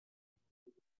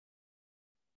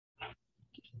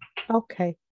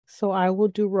Okay, so I will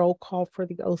do roll call for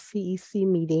the OCEC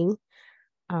meeting.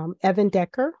 Evan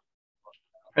Decker,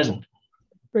 Present.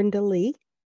 Brenda Lee.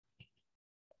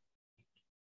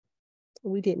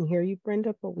 We didn't hear you,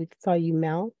 Brenda, but we saw you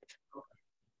mount.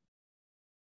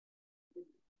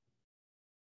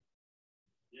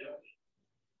 Yep.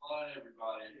 Hi,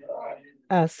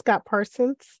 everybody. Scott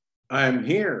Parsons. I'm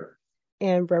here.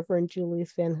 And Reverend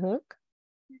Julius Van Hook.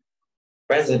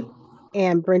 Present.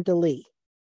 And Brenda Lee.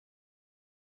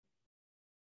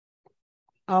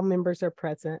 All members are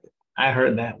present. I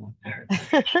heard that one. I heard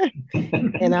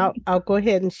that. And I'll go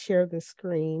ahead and share the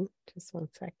screen. Just one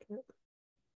second.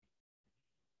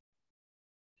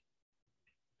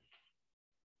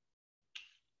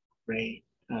 Great.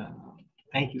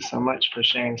 Thank you so much for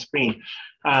sharing the screen.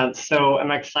 So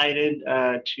I'm excited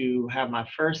to have my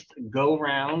first go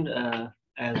round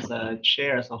as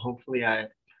chair. So hopefully I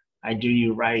do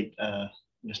you right,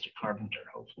 Mr. Carpenter.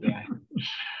 Hopefully I.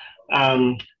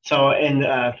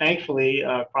 Thankfully,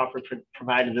 Crawford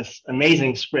provided this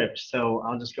amazing script. So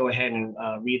I'll just go ahead and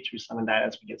read through some of that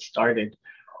as we get started.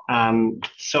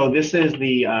 So this is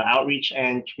the Outreach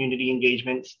and Community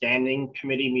Engagement Standing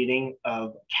Committee meeting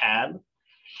of CAB.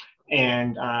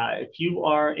 And if you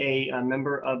are a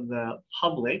member of the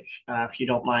public, if you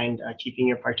don't mind keeping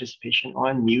your participation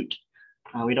on mute,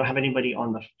 we don't have anybody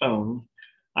on the phone.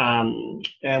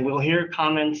 And we'll hear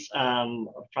comments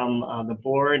from the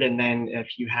board. And then if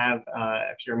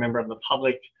you're a member of the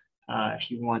public, if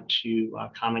you want to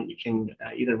comment, you can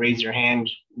either raise your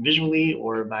hand visually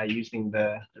or by using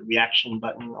the reaction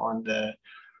button on the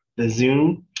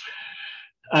Zoom.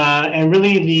 And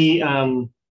really the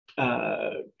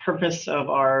purpose of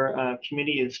our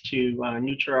committee is to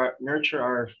nurture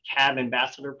our CAB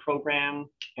ambassador program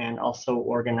and also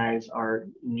organize our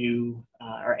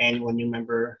annual new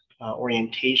member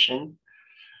orientation.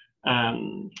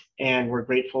 And we're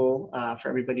grateful for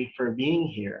everybody for being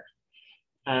here.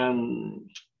 And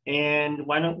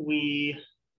why don't we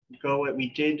we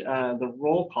did the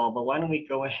roll call, but why don't we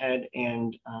go ahead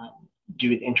and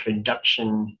do an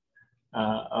introduction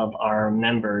of our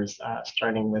members,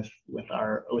 starting with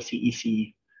our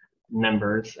OCEC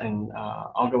members. And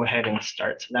I'll go ahead and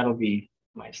start. So that'll be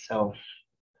myself,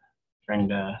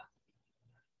 Brenda,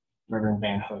 Reverend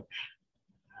Van Hook,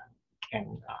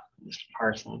 and Mr.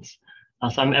 Parsons.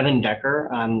 So I'm Evan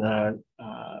Decker. I'm the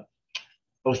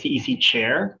OCEC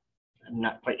chair. I'm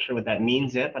not quite sure what that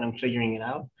means yet, but I'm figuring it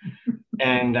out.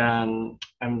 And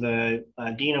I'm the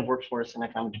Dean of Workforce and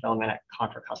Economic Development at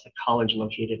Contra Costa College,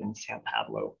 located in San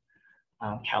Pablo,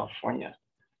 California.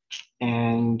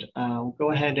 And we'll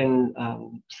go ahead and,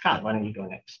 Scott, why don't you go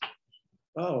next?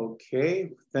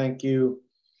 Okay, thank you,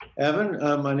 Evan.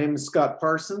 My name is Scott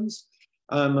Parsons.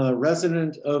 I'm a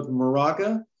resident of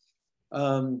Moraga.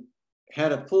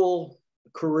 Had a full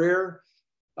career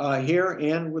here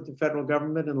and with the federal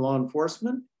government and law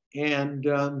enforcement,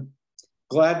 and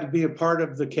glad to be a part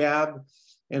of the CAB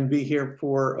and be here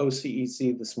for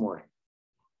OCEC this morning.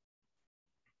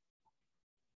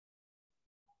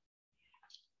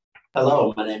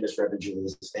 Hello, my name is Reverend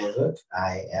Julius Van Hook.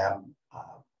 I am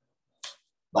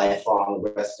lifelong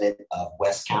resident of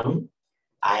West County.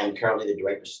 I am currently the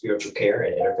Director of Spiritual Care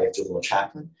at Interfaith Juvenile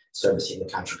Chaplain, servicing the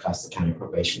Contra Costa County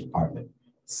Probation Department.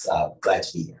 So glad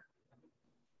to be here.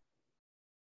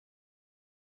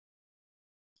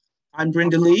 I'm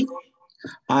Brenda Lee.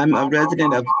 I'm a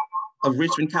resident of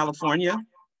Richmond, California.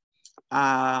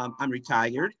 I'm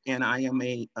retired and I am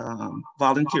a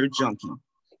volunteer junkie.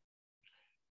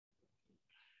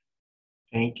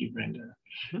 Thank you, Brenda.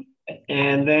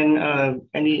 And then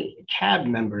any CAB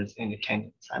members in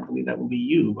attendance? I believe that will be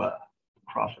you,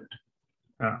 Crawford.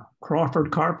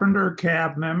 Crawford Carpenter,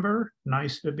 CAB member.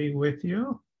 Nice to be with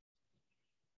you.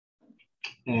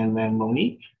 And then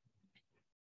Monique.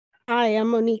 Hi, I'm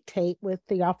Monique Tate with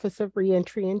the Office of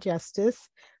Reentry and Justice.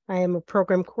 I am a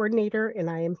program coordinator and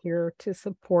I am here to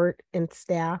support and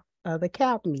staff the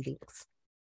CAB meetings.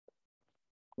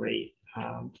 Great.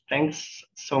 Thanks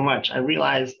so much. I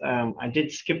realized I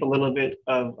did skip a little bit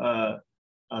of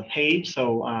a page.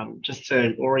 So just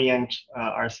to orient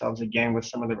ourselves again with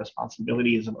some of the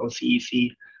responsibilities of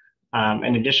OCEC,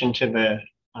 in addition to the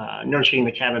nurturing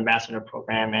the CAB ambassador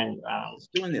program and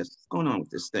doing this, what's going on with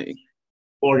this thing?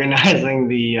 Organizing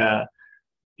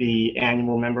the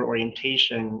annual member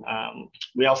orientation.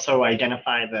 We also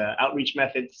identify the outreach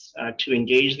methods to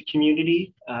engage the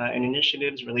community in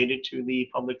initiatives related to the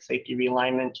public safety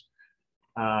realignment,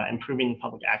 improving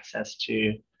public access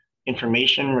to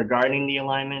information regarding the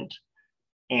alignment,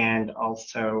 and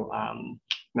also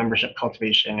membership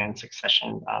cultivation and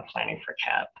succession planning for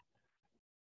CAB.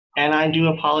 And I do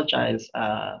apologize,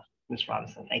 Ms.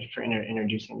 Robinson. Thank you for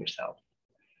introducing yourself.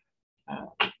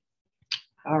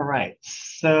 All right,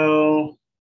 so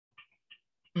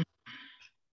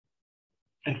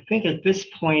I think at this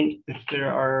point, if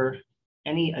there are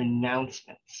any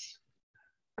announcements.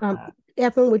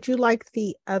 Evan, would you like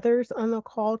the others on the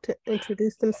call to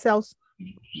introduce themselves?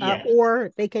 Yes.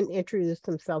 Or they can introduce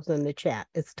themselves in the chat.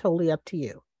 It's totally up to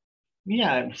you.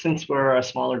 Yeah, since we're a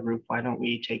smaller group, why don't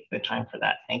we take the time for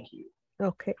that? Thank you.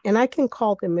 Okay, and I can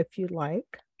call them if you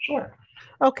like. Sure.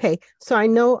 Okay, so I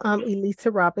know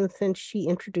Elisa Robinson, she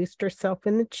introduced herself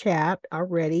in the chat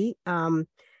already.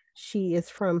 She is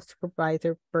from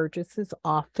Supervisor Burgess's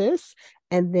office.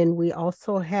 And then we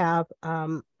also have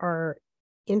our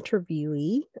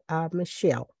interviewee,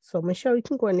 Michelle. So Michelle, you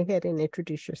can go ahead and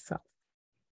introduce yourself.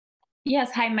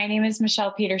 Yes, hi, my name is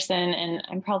Michelle Peterson, and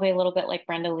I'm probably a little bit like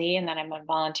Brenda Lee in that I'm a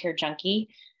volunteer junkie.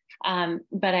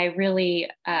 But I really,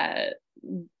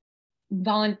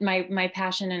 my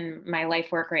passion and my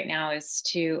life work right now is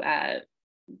to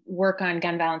work on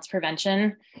gun violence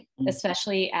prevention,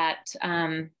 especially at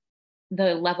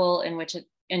the level in which it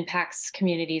impacts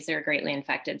communities that are greatly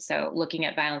infected. So looking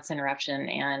at violence interruption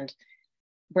and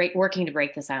working to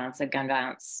break the silence of gun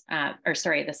violence,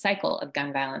 the cycle of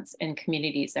gun violence in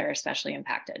communities that are especially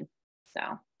impacted.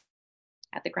 So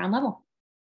at the ground level,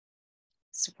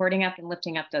 supporting up and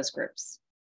lifting up those groups.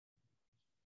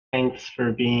 Thanks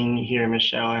for being here,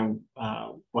 Michelle. And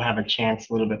we'll have a chance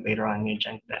a little bit later on the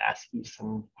agenda to ask you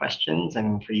some questions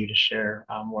and for you to share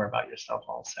more about yourself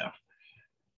also.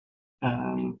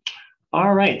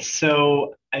 All right,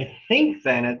 so I think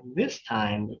then at this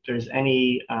time, if there's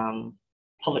any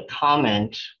public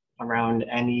comment around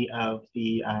any of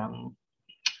the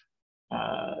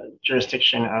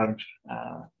jurisdiction of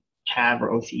CAB or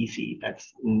OCEC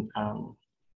that's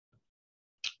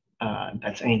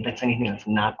anything that's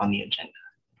not on the agenda.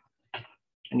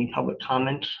 Any public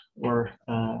comment or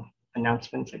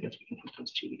announcements? I guess we can put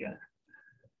those two together.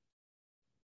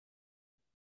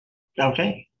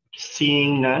 Okay,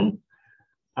 seeing none,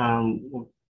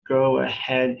 we'll go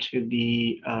ahead to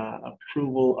the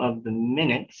approval of the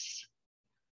minutes.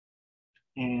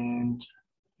 And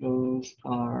those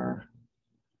are,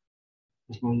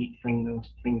 as Monique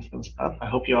brings those up, I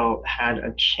hope you all had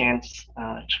a chance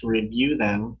to review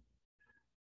them.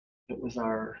 It was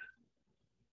our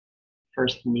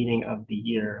first meeting of the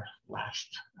year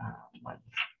last month.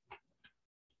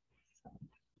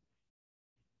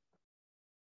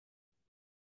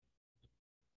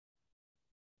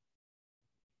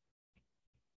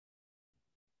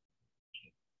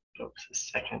 Folks a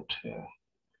second to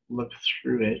look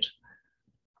through it.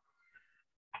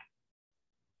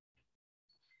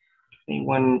 If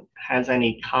anyone has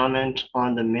any comment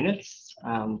on the minutes,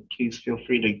 please feel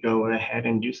free to go ahead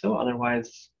and do so.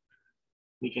 Otherwise,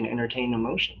 we can entertain a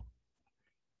motion.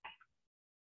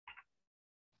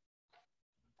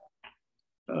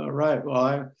 All right,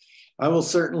 well, I will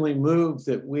certainly move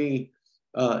that we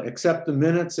accept the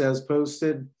minutes as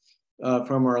posted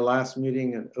from our last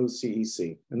meeting at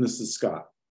OCEC. And this is Scott.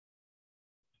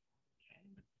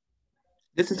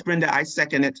 This is Brenda. I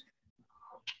second it.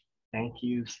 Thank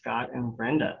you, Scott and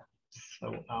Brenda.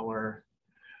 So our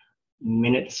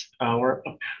minutes were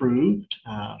approved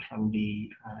from the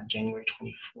January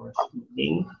 24th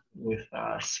meeting with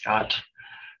Scott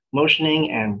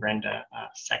motioning and Brenda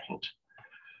second.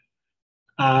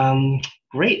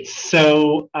 Great.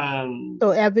 So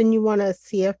Evan, you want to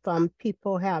see if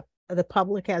the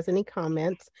public has any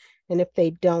comments, and if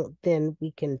they don't, then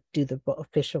we can do the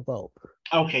official vote.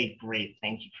 Okay, great.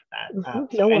 Thank you for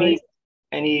that. No worries.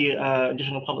 Any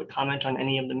additional public comment on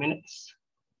any of the minutes?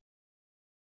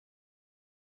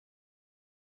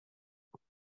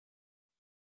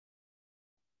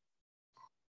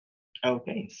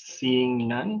 Okay, seeing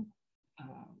none,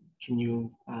 can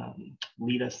you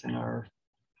lead us in our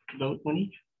vote,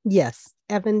 Monique? Yes.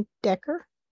 Evan Decker.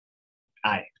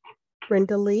 Aye.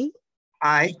 Brenda Lee.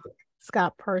 Aye.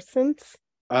 Scott Parsons.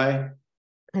 Aye.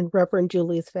 And Reverend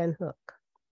Julius Van Hook.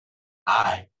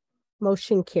 Aye.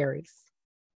 Motion carries.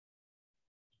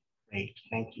 Great,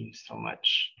 thank you so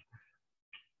much.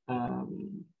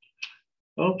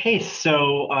 Okay,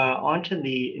 so on to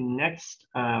the next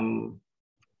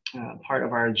part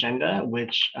of our agenda,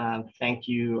 which thank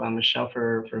you, Michelle,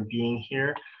 for being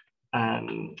here.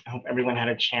 I hope everyone had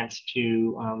a chance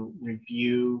to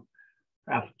review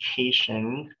our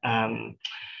application,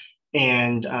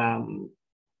 and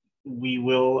we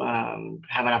will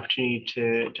have an opportunity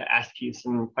to ask you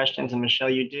some questions. And Michelle,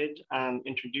 you did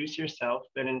introduce yourself,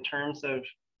 but in terms of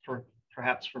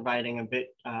perhaps providing a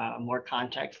bit more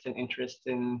context and interest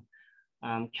in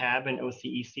CAB and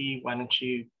OCEC, why don't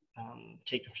you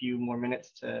take a few more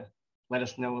minutes to let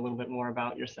us know a little bit more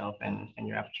about yourself and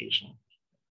your application.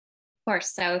 Of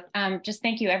course. So just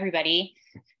thank you, everybody.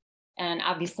 And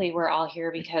obviously, we're all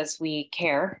here because we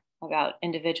care about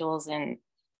individuals and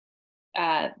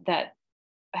that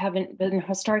haven't been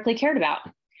historically cared about.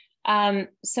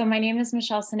 So my name is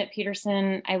Michelle Sinnott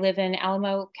Peterson. I live in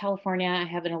Alamo, California. I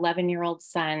have an 11-year-old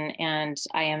son, and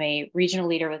I am a regional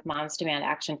leader with Moms Demand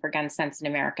Action for Gun Sense in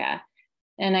America.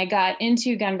 And I got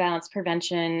into gun violence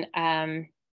prevention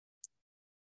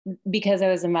because I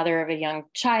was a mother of a young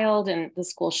child, and the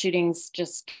school shootings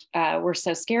just were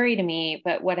so scary to me.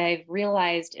 But what I've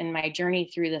realized in my journey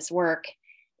through this work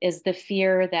is the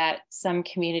fear that some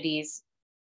communities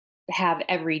have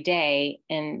every day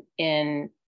in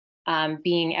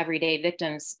being everyday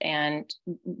victims and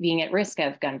being at risk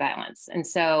of gun violence. And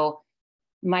so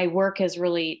my work has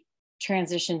really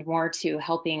transitioned more to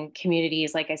helping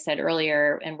communities, like I said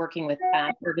earlier, and working with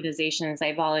organizations.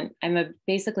 I'm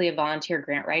basically a volunteer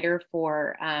grant writer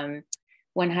for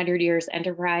 100 Years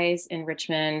Enterprise in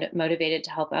Richmond, Motivated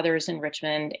to Help Others in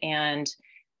Richmond, and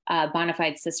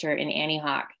Bonafide Sister in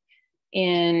Antioch.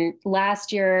 In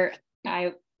last year,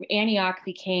 Antioch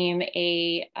became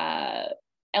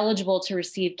eligible to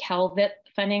receive CalVIP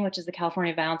funding, which is the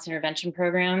California Violence Intervention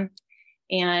Program.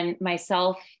 And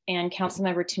myself and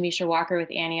Councilmember Tamisha Walker with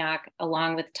Antioch,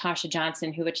 along with Tasha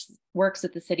Johnson, who works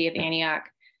at the city of Antioch,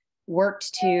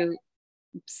 worked to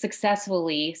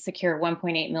successfully secure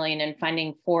 $1.8 million in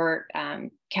funding for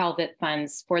CalVIP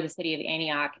funds for the city of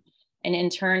Antioch, and in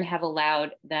turn have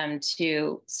allowed them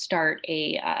to start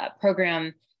a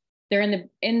program. They're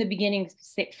in the beginning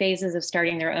phases of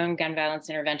starting their own gun violence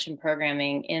intervention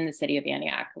programming in the city of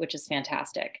Antioch, which is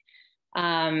fantastic.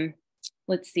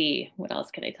 Let's see, what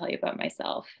else can I tell you about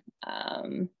myself?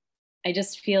 I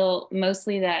just feel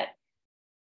mostly that,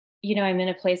 I'm in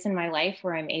a place in my life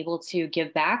where I'm able to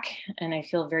give back, and I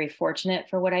feel very fortunate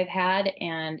for what I've had.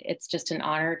 And it's just an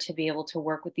honor to be able to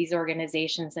work with these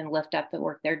organizations and lift up the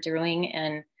work they're doing,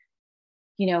 and,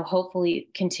 hopefully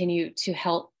continue to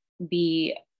help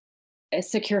be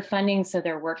secure funding so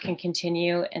their work can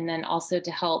continue, and then also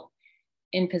to help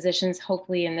in positions,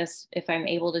 hopefully in this, if I'm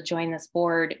able to join this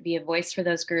board, be a voice for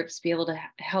those groups, be able to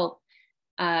help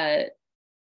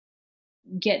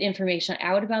get information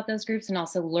out about those groups, and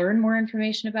also learn more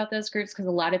information about those groups, because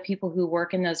a lot of people who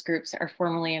work in those groups are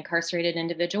formerly incarcerated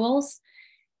individuals.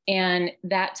 And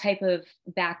that type of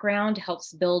background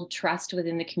helps build trust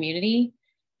within the community,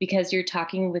 because you're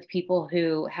talking with people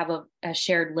who have a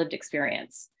shared lived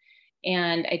experience.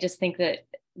 And I just think that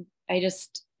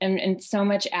and so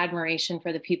much admiration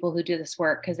for the people who do this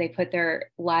work, because they put their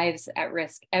lives at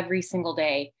risk every single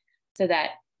day so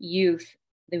that youth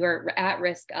who are at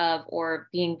risk of or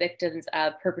being victims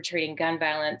of perpetrating gun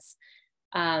violence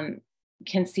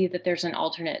can see that there's an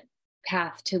alternate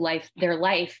path to their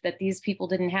life that these people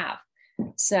didn't have.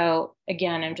 So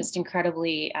again, I'm just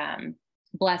incredibly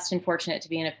blessed and fortunate to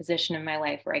be in a position in my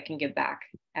life where I can give back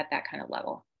at that kind of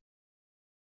level.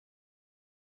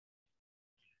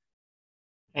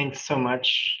 Thanks so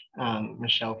much,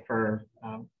 Michelle, for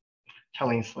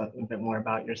telling us a little bit more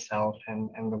about yourself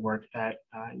and the work that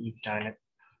you've done. It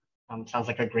sounds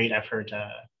like a great effort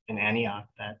in Antioch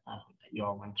that you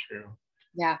all went through.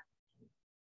 Yeah.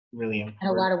 Really important.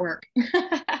 And a lot of work.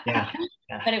 Yeah.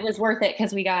 But it was worth it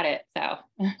because we got it, so.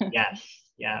 Yes,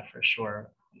 yeah, for sure.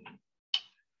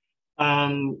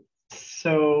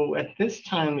 So at this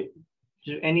time,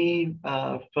 do any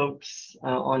folks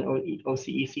on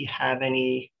OCEC have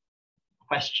any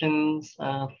questions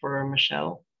for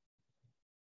Michelle?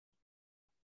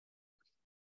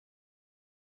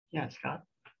 Yeah, Scott.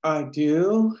 I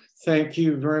do. Thank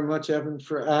you very much, Evan,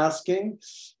 for asking.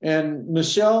 And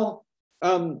Michelle,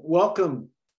 welcome.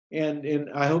 And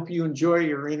I hope you enjoy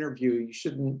your interview. You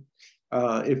shouldn't,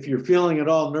 if you're feeling at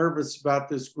all nervous about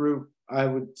this group, I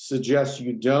would suggest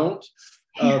you don't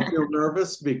feel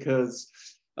nervous, because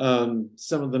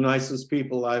some of the nicest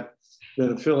people I've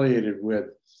been affiliated with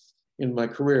in my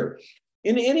career.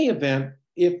 In any event,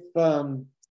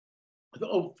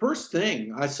 first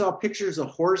thing, I saw pictures of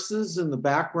horses in the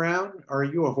background. Are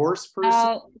you a horse person?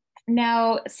 Oh,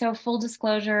 no. So full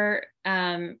disclosure,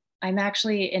 I'm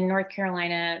actually in North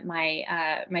Carolina.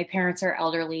 My parents are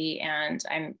elderly, and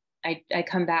I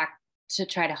come back to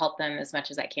try to help them as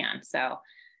much as I can. So.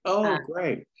 Oh,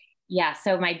 great. Yeah.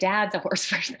 So my dad's a horse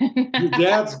person. Your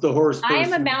dad's the horse person. I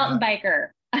am a mountain biker.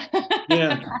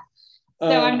 Yeah. So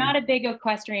I'm not a big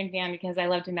equestrian fan because I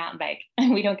love to mountain bike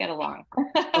and we don't get along.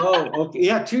 Oh, okay.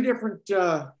 Yeah, two different,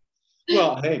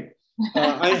 well, hey,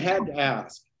 I had to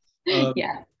ask.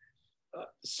 Yeah.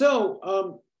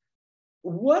 So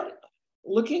what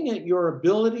looking at your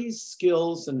abilities,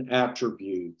 skills, and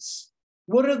attributes,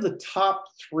 what are the top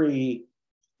three,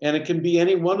 and it can be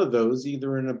any one of those,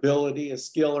 either an ability, a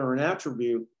skill, or an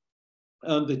attribute,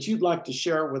 that you'd like to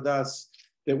share with us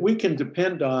that we can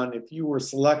depend on if you were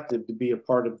selected to be a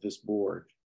part of this board?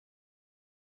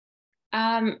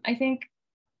 I think,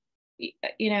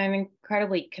 I'm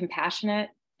incredibly compassionate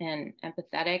and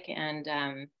empathetic, and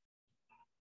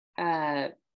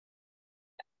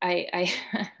I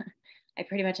I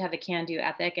pretty much have a can-do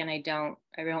ethic, and I don't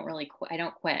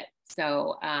quit.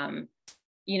 So, and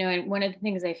one of the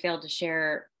things I failed to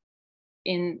share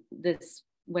in this,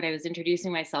 when I was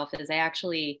introducing myself, is I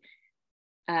actually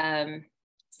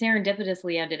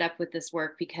serendipitously ended up with this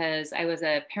work because I was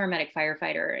a paramedic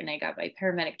firefighter, and I got my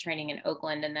paramedic training in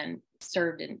Oakland, and then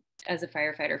served as a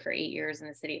firefighter for 8 years in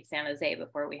the city of San Jose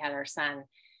before we had our son.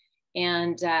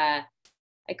 And I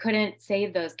couldn't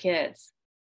save those kids,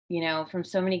 from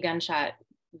so many gunshot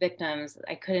victims.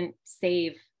 I couldn't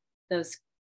save those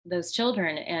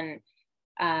children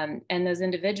and those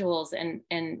individuals, and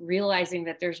realizing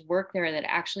that there's work there that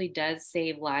actually does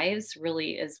save lives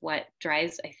really is what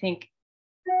drives, I think,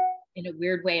 in a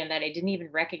weird way, and that I didn't even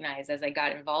recognize as I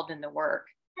got involved in the work,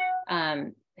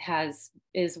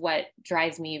 is what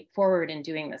drives me forward in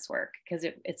doing this work, because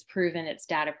it's proven, it's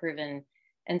data proven.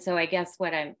 And so I guess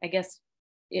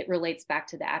it relates back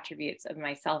to the attributes of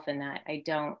myself, in that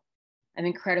I'm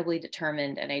incredibly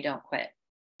determined and I don't quit.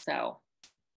 So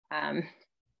I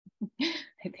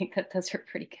think that those are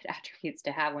pretty good attributes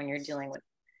to have when you're dealing with.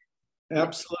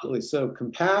 Absolutely. So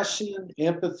compassion,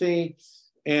 empathy,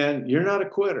 and you're not a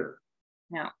quitter.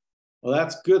 No. Well,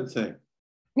 that's a good thing.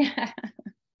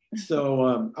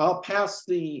 So I'll pass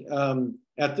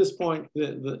at this point,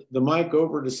 the mic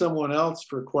over to someone else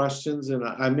for questions, and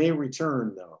I may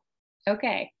return though.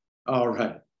 Okay. All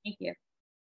right. Thank you.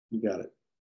 You got it.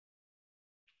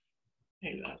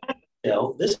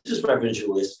 This is Reverend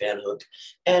Julius Van Hook,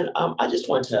 and I just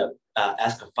want to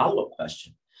ask a follow-up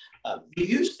question. You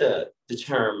used the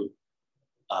term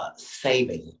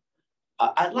saving.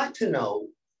 I'd like to know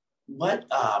what,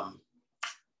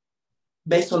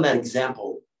 based on that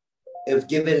example, if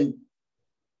given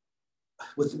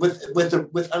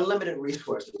with unlimited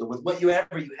resources, or with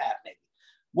whatever you have, maybe,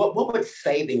 what would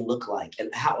saving look like,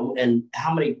 and how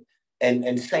many,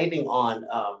 and saving on,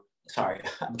 sorry,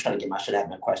 I'm trying to should have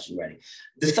my question ready.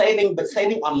 Saving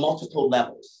on multiple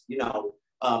levels,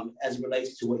 as it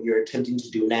relates to what you're attempting to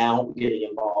do now, getting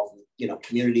involved with,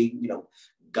 community,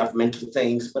 governmental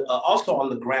things, but also on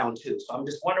the ground too. So I'm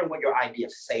just wondering what your idea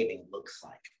of saving looks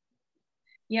like.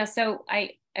 Yeah, so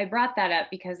I brought that up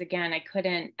because, again, I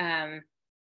couldn't,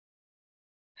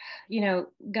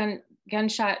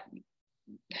 gunshot,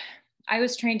 I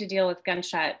was trained to deal with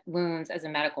gunshot wounds as a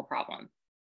medical problem.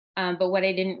 But what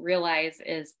I didn't realize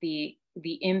is the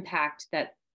impact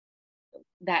that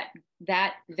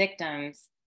victims,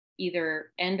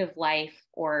 either end of life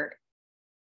or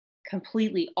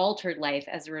completely altered life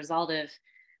as a result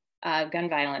of gun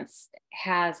violence,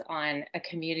 has on a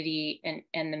community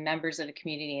and the members of the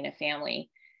community and a family.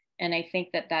 And I think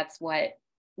that's what,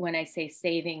 when I say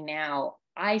saving now,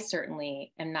 I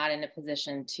certainly am not in a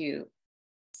position to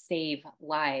save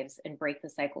lives and break the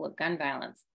cycle of gun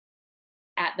violence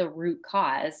at the root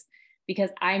cause, because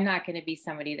I'm not going to be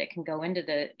somebody that can go into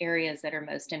the areas that are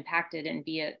most impacted and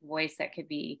be a voice that could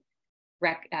be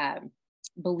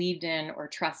believed in or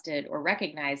trusted or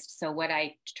recognized. So what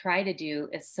I try to do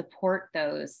is support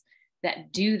those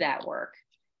that do that work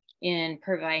in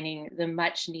providing the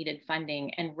much needed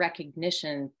funding and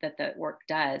recognition that the work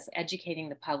does, educating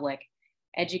the public,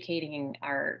 educating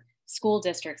our school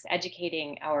districts,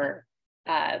 educating our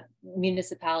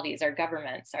municipalities, our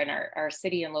governments, and our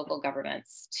city and local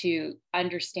governments to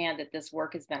understand that this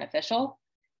work is beneficial,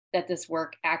 that this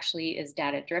work actually is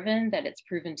data driven, that it's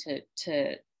proven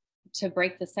to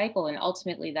break the cycle. And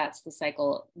ultimately that's the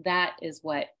cycle. That is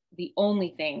what the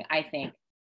only thing I think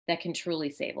that can truly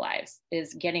save lives,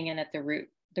 is getting in at the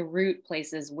root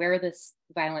places where this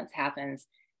violence happens,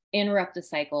 interrupt the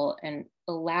cycle, and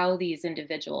allow these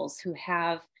individuals who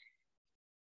have,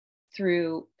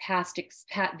 through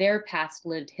their past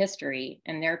lived history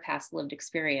and their past lived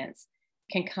experience,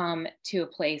 can come to a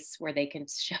place where they can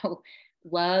show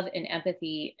love and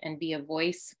empathy and be a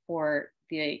voice for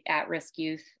the at-risk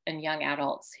youth and young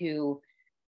adults who,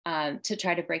 to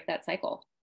try to break that cycle,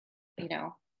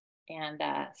 And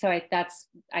so I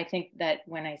think that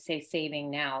when I say saving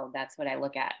now, that's what I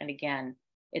look at. And again,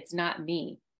 it's not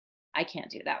me. I can't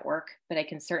do that work, but I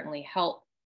can certainly help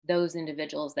those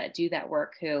individuals that do that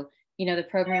work who, the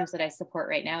programs that I support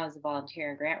right now as a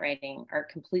volunteer in grant writing are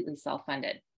completely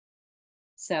self-funded.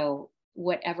 So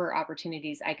whatever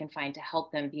opportunities I can find to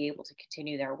help them be able to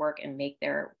continue their work and make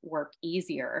their work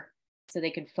easier so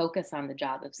they can focus on the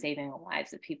job of saving the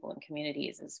lives of people and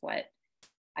communities is what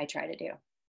I try to do.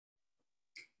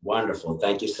 Wonderful,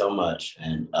 thank you so much.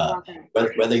 And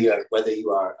whether you are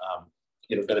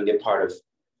going to be a part of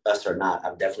us or not,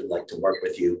 I'd definitely like to work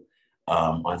with you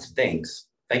on some things.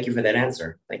 Thank you for that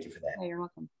answer. Thank you for that. Oh, you're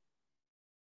welcome.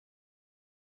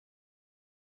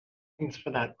 Thanks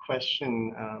for that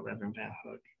question, Reverend Van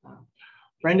Hook.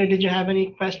 Brenda, did you have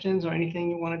any questions or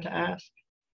anything you wanted to ask?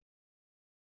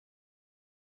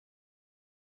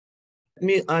 Let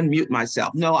me unmute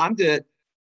myself. No, I'm good.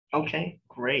 Okay,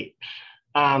 great.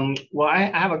 Well,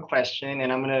 I have a question,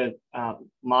 and I'm going to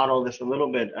model this a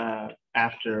little bit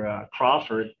after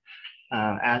Crawford,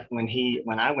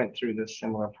 when I went through this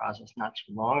similar process not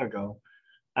too long ago,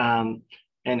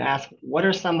 and ask, what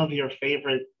are some of your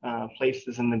favorite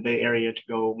places in the Bay Area to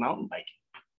go mountain biking?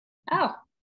 Oh,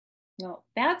 well,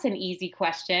 that's an easy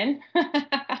question.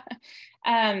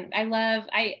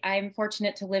 I'm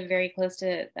fortunate to live very close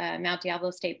to Mount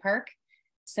Diablo State Park.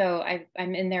 So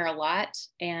I'm in there a lot,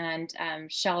 and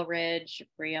Shell Ridge,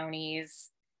 Briones,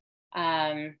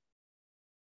 and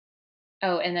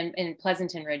then in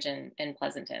Pleasanton Ridge and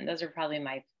Pleasanton. Those are probably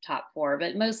my top 4,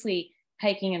 but mostly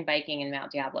hiking and biking in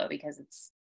Mount Diablo, because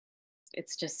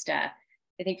it's just, I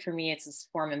think for me, it's this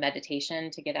form of meditation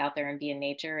to get out there and be in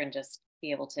nature and just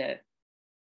be able to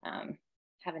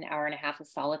have an hour and a half of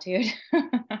solitude.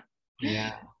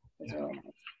 Yeah. It's really nice.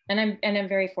 And I'm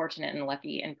very fortunate and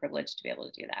lucky and privileged to be able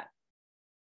to do that.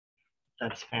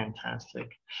 That's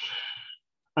fantastic.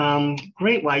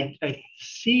 Great. Well, I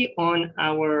see on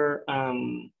our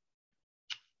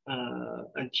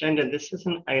agenda, this is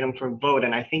an item for vote.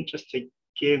 And I think just to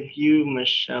give you,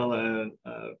 Michelle,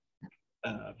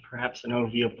 perhaps an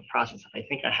overview of the process, I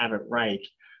think I have it right.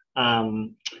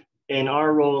 In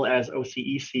our role as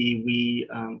OCEC, we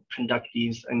conduct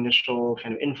these initial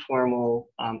kind of informal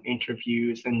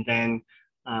interviews, and then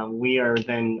we are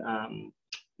then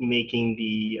making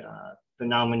the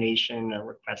nomination or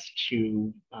request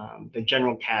to the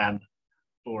General Cab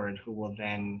Board, who will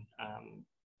then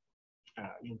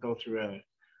go through a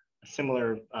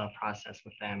similar process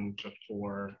with them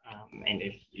before, and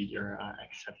if you're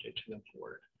accepted to the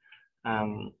board.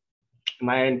 Am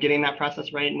I getting that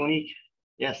process right, Monique?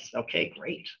 Yes, okay,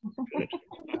 great. Good.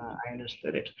 I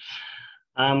understood it.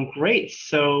 Great,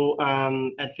 so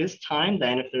at this time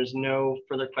then, if there's no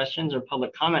further questions or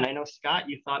public comment, I know, Scott,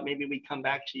 you thought maybe we'd come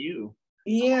back to you.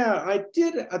 Yeah, I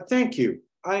did. Thank you.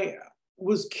 I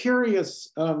was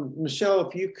curious, Michelle,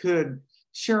 if you could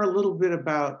share a little bit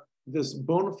about this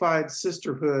bona fide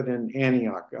sisterhood in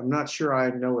Antioch. I'm not sure I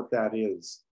know what that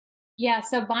is. Yeah,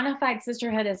 so bona fide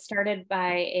sisterhood is started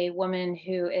by a woman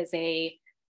who is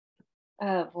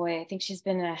oh boy, I think she's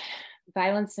been a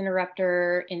violence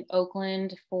interrupter in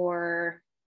Oakland for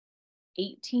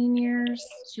 18 years.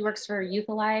 She works for Youth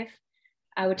Alive,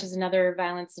 which is another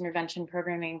violence intervention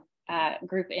programming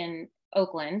group in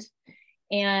Oakland.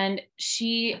 And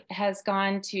she has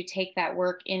gone to take that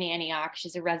work in Antioch.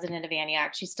 She's a resident of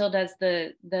Antioch. She still does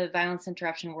the violence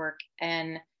interruption work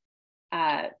and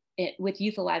with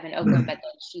Youth Alive in Oakland, but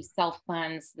she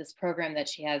self-funds this program that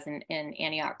she has in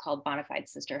Antioch called Bona Fide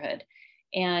Sisterhood.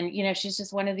 And, you know, she's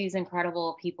just one of these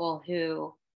incredible people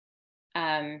who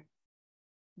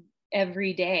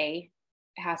every day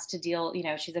has to deal, you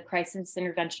know, she's a crisis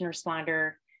intervention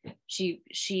responder.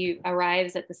 She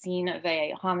arrives at the scene of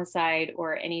a homicide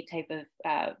or any type of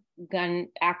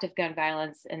active gun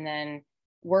violence, and then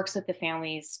works with the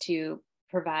families to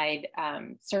provide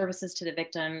services to the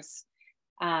victims,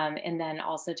 and then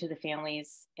also to the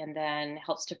families, and then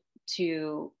helps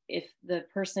to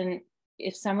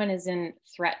if someone is in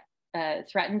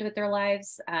threatened with their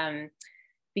lives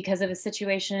because of a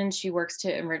situation, she works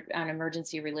on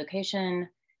emergency relocation.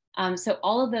 So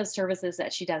all of those services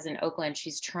that she does in Oakland,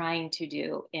 she's trying to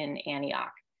do in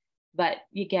Antioch. But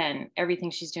again,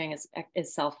 everything she's doing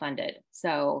is self-funded.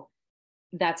 So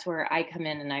that's where I come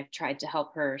in, and I've tried to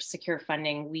help her secure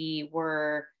funding. We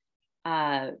were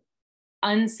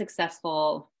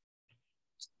unsuccessful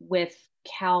with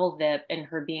CalVIP and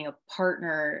her being a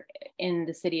partner in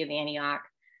the city of Antioch.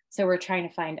 So we're trying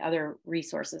to find other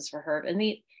resources for her. And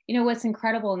you know, what's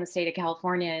incredible in the state of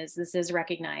California is this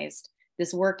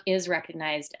work is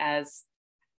recognized as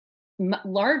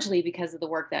largely because of the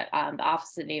work that the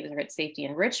Office of Neighborhood Safety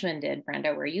in Richmond did,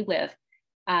 Brenda, where you live.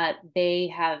 They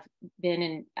have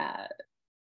been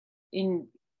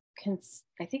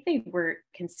I think they were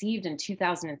conceived in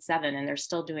 2007, and they're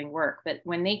still doing work. But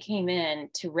when they came in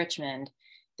to Richmond,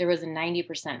 there was a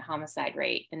 90% homicide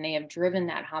rate, and they have driven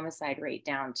that homicide rate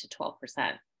down to 12%.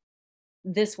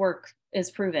 This work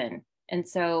is proven. And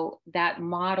so that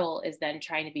model is then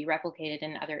trying to be replicated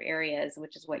in other areas,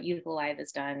 which is what Youth Alive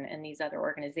has done and these other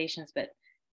organizations. But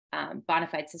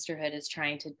Bonafide Sisterhood is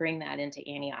trying to bring that into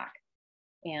Antioch.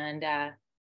 And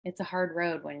it's a hard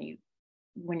road when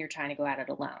you're trying to go at it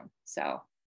alone. So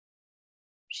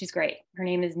she's great. Her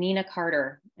name is Nina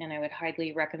Carter, and I would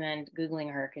highly recommend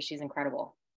Googling her because she's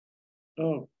incredible.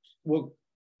 Oh, well,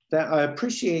 I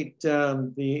appreciate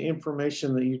the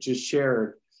information that you just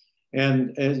shared.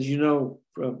 And as you know,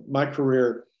 my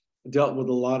career dealt with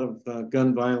a lot of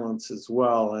gun violence as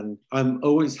well. And I'm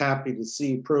always happy to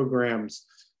see programs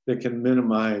that can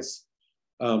minimize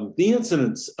the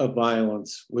incidence of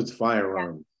violence with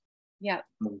firearms. Yeah.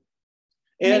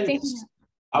 And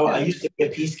I used to be a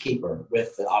peacekeeper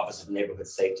with the Office of Neighborhood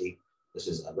Safety. This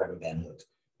is Reverend Van Hook.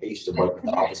 I used to work with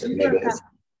the Office of Neighborhood.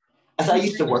 I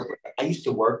used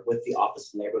to work with the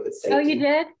Office of Neighborhood Safety. Oh, you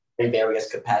did? In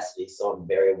various capacities, so I'm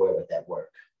very aware of that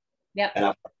work. Yep. And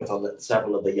I've worked with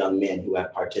several of the young men who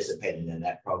have participated in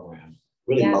that program.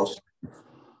 Really, yes. Most.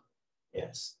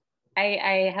 Yes.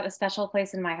 I have a special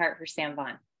place in my heart for Sam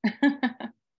Vaughn,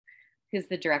 who's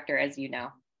the director, as you know.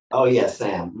 Oh yes,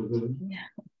 Sam. Mm-hmm.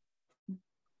 Yeah.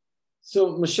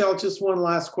 So Michelle, just one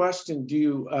last question: do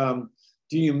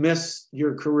you miss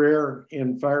your career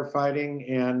in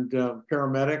firefighting and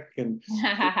paramedic and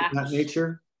that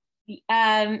nature?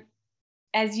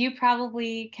 As you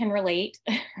probably can relate,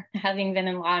 having been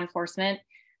in law enforcement,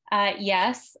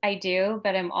 yes, I do.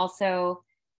 But I'm also,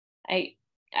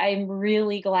 I'm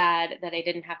really glad that I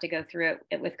didn't have to go through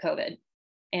it with COVID,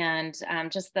 and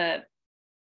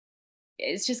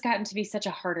it's just gotten to be such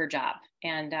a harder job.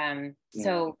 And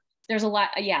so there's a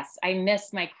lot. Yes, I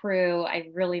miss my crew. I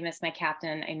really miss my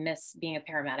captain. I miss being a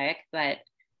paramedic, but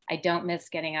I don't miss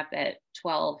getting up at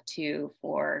 12 to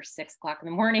 4, 6 o'clock in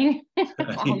the morning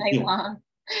all night long.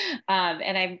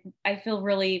 And I feel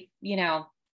really,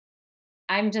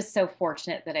 I'm just so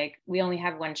fortunate that we only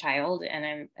have one child,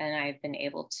 and I've been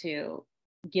able to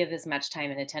give as much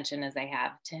time and attention as I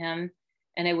have to him.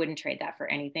 And I wouldn't trade that for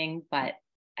anything, but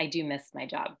I do miss my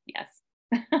job. Yes.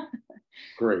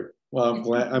 Great. Well,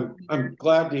 I'm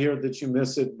glad to hear that you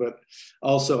miss it, but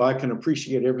also I can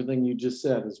appreciate everything you just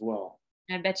said as well.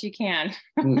 I bet you can.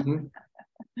 Mm-hmm.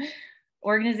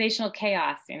 Organizational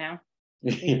chaos, I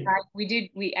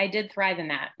did thrive in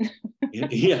that.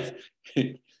 Yes.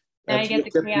 And I get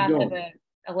the chaos of an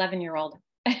 11-year-old.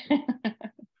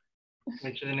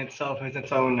 Which in itself is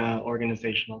its own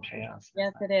organizational chaos.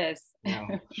 Yes, it is.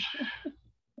 Yeah.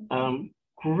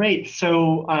 Great.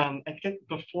 So I think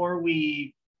before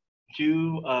we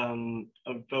do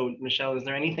a vote, Michelle, is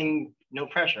there anything, no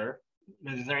pressure,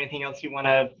 is there anything else you want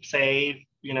to say,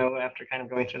 after kind of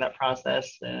going through that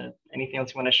process? Anything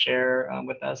else you want to share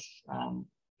with us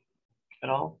at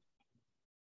all?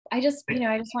 I just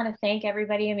want to thank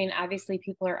everybody. I mean, obviously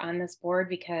people are on this board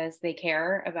because they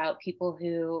care about people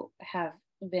who have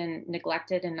been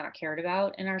neglected and not cared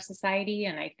about in our society.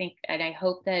 And I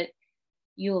hope that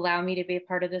you allow me to be a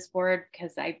part of this board,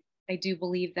 because I do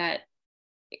believe that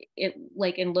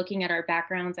in looking at our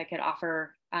backgrounds, I could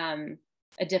offer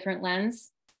a different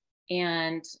lens.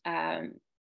 And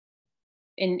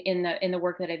in the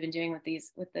work that I've been doing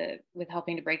with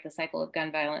helping to break the cycle of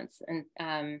gun violence.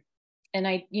 And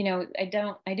I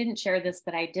didn't share this,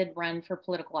 but I did run for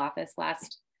political office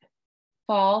last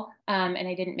fall, and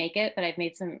I didn't make it, but I've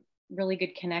made some really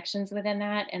good connections within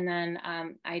that. And then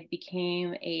I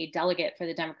became a delegate for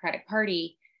the Democratic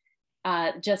Party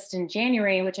just in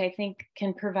January, which I think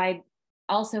can provide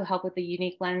also help with the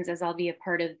unique lens, as I'll be a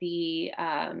part of the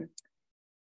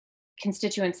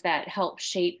constituents that help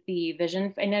shape the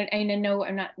vision. And I know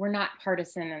we're not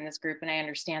partisan in this group, and I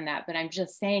understand that, but I'm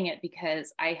just saying it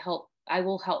because I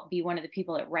will help be one of the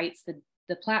people that writes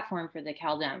the platform for the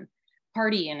CalDem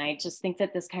party. And I just think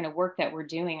that this kind of work that we're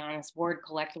doing on this board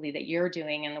collectively, that you're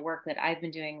doing, and the work that I've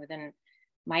been doing within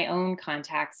my own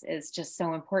contacts is just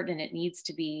so important. It needs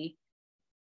to be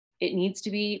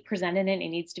presented, and it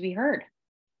needs to be heard.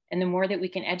 And the more that we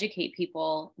can educate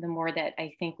people, the more that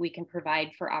I think we can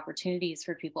provide for opportunities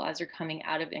for people as they're coming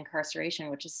out of incarceration,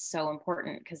 which is so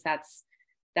important, because that's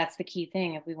the key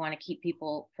thing. If we want to keep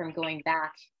people from going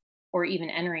back or even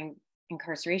entering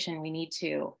incarceration, we need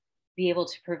to be able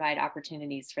to provide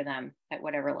opportunities for them at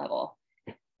whatever level.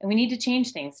 And we need to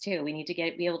change things too. We need to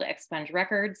be able to expunge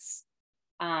records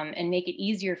and make it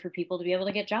easier for people to be able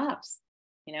to get jobs,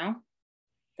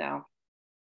 So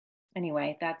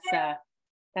anyway, that's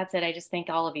it. I just thank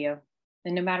all of you.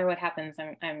 And no matter what happens,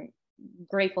 I'm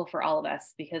grateful for all of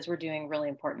us, because we're doing really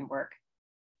important work.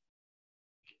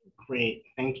 Great,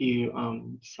 thank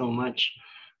you so much.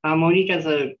 Monique, as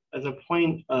a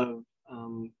point of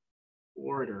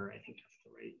order, I think that's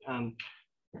the right.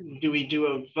 Do we do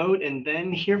a vote and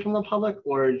then hear from the public,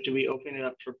 or do we open it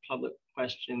up for public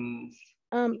questions?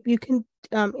 You can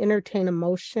entertain a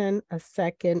motion, a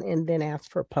second, and then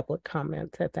ask for public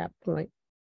comments at that point.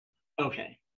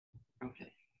 Okay.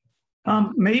 Okay.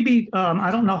 Maybe,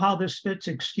 I don't know how this fits.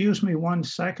 Excuse me 1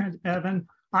 second, Evan.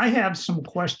 I have some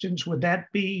questions. Would that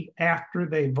be after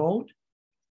they vote?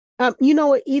 You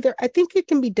know, I think it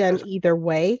can be done either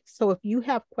way. So if you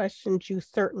have questions, you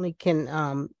certainly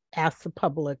can ask the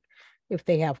public if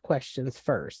they have questions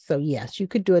first. So yes, you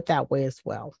could do it that way as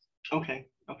well. Okay.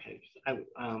 Okay.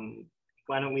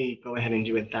 Why don't we go ahead and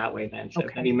do it that way then? So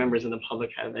Okay. if any members of the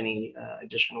public have any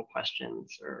additional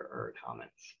questions or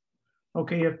comments.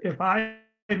 Okay, if I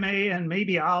may, and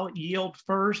maybe I'll yield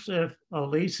first if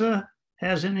Elisa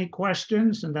has any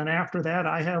questions, and then after that,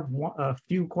 I have a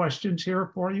few questions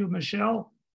here for you,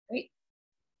 Michelle. Great.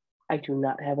 I do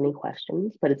not have any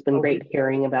questions, but it's been great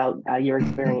hearing about your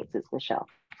experiences, Michelle.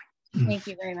 Thank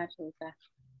you very much, Lisa.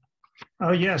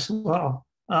 Oh, yes. Well,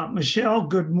 Michelle,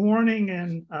 good morning,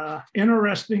 and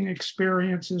interesting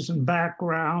experiences and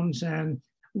backgrounds. And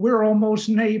we're almost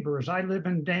neighbors. I live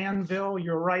in Danville.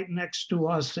 You're right next to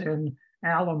us in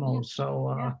Alamo.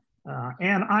 So,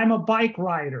 and I'm a bike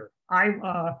rider.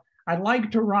 I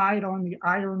like to ride on the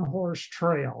Iron Horse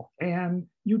Trail. And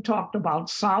you talked about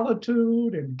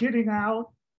solitude and getting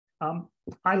out.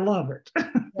 I love it.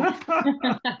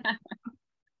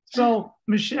 So,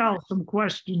 Michelle, some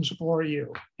questions for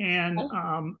you. And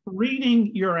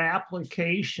reading your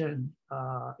application,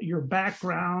 your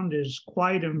background is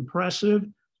quite impressive.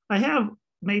 I have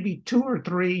maybe 2 or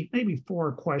 3, maybe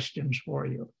 4 questions for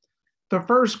you. The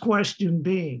first question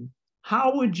being,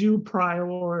 how would you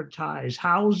prioritize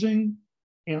housing,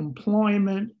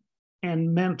 employment,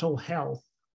 and mental health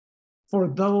for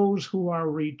those who are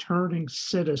returning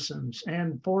citizens?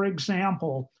 And for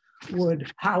example, would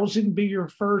housing be your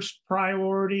first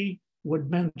priority? Would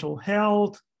mental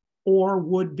health, or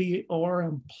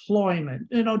employment?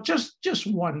 You know, just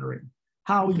wondering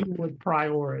how you would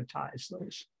prioritize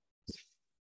those.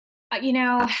 You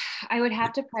know, I would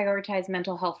have to prioritize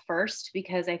mental health first,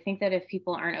 because I think that if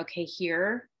people aren't okay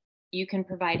here, you can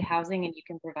provide housing and you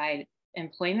can provide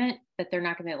employment, but they're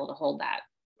not going to be able to hold that.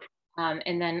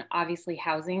 And then obviously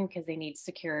housing, because they need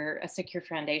a secure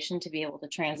foundation to be able to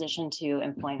transition to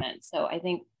employment. So I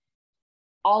think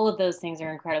all of those things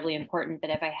are incredibly important, but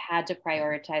if I had to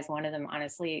prioritize one of them,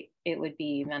 honestly, it would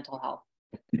be mental health.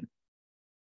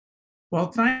 Well,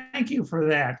 thank you for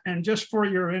that. And just for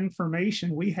your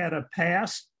information, we had a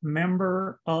past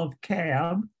member of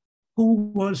CAB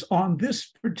who was on this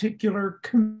particular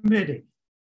committee.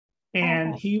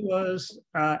 And he was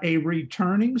a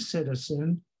returning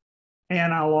citizen.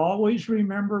 And I'll always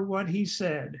remember what he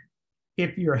said: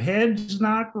 if your head's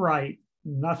not right,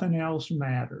 nothing else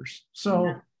matters.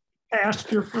 So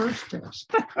pass your first test.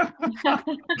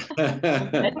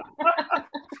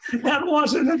 That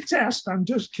wasn't a test, I'm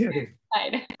just kidding.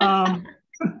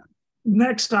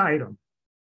 Next item.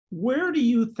 Where do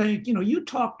you think, you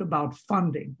talked about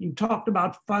funding. You talked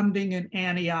about funding in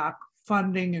Antioch,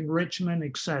 funding in Richmond,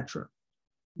 etc.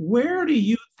 Where do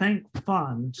you think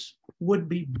funds would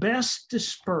be best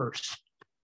dispersed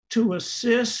to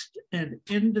assist an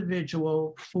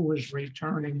individual who is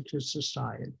returning to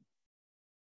society?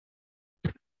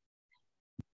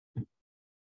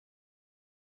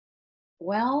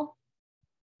 Well,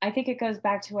 I think it goes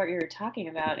back to what you were talking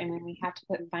about. I mean, we have to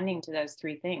put funding to those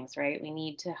 3 things, right? We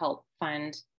need to help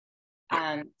fund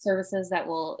services that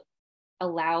will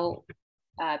allow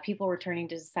people returning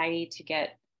to society to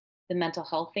get the mental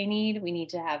health they need. We need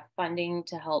to have funding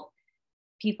to help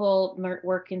people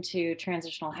work into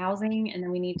transitional housing. And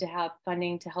then we need to have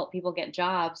funding to help people get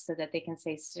jobs so that they can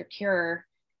stay secure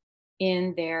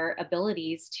in their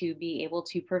abilities to be able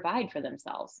to provide for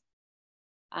themselves.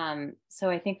 So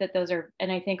I think that those are, and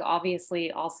I think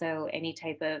obviously also any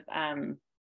type of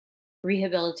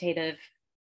rehabilitative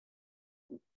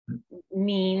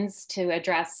means to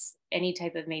address any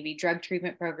type of maybe drug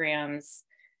treatment programs.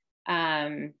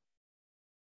 And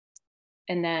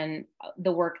then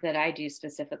the work that I do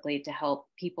specifically to help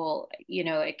people,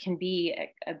 it can be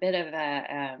a bit of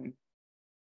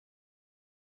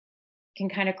can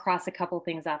kind of cross a couple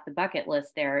things off the bucket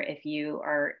list there. If you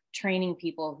are training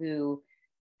people who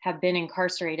have been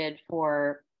incarcerated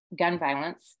for gun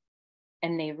violence,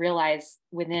 and they realize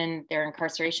within their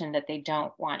incarceration that they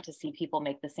don't want to see people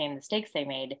make the same mistakes they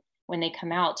made, when they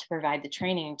come out, to provide the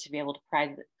training to be able to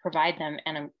provide them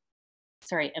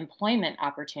employment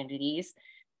opportunities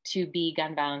to be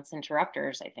gun violence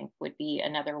interrupters, I think would be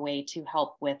another way to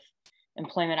help with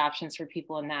employment options for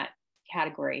people in that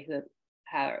category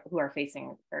who are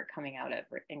facing or coming out of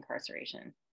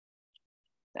incarceration.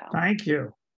 So. Thank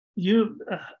you.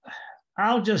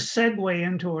 I'll just segue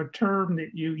into a term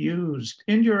that you used.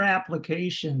 In your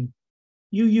application,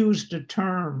 you used a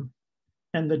term,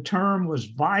 and the term was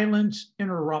violence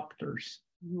interrupters.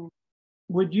 Mm-hmm.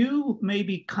 Would you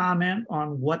maybe comment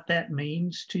on what that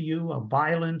means to you, a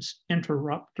violence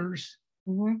interrupters?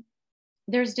 Mm-hmm.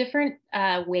 There's different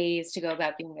ways to go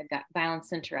about being a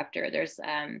violence interrupter. There's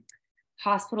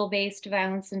hospital-based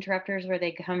violence interrupters where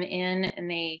they come in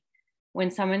and when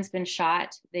someone's been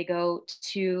shot, they go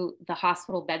to the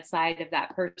hospital bedside of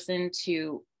that person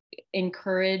to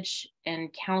encourage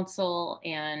and counsel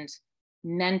and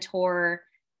mentor,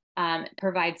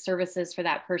 provide services for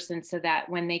that person so that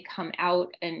when they come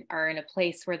out and are in a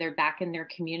place where they're back in their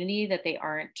community, that they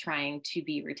aren't trying to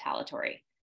be retaliatory.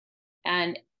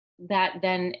 And that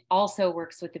then also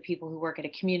works with the people who work at a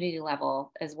community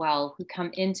level as well, who come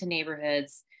into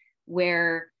neighborhoods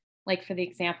where, like for the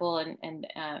example, and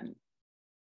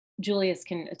Julius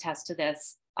can attest to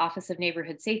this, Office of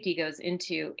Neighborhood Safety goes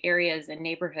into areas and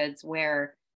neighborhoods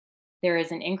where there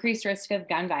is an increased risk of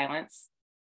gun violence,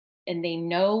 and they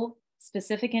know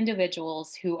specific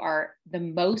individuals who are the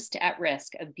most at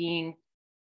risk of being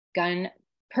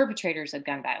perpetrators of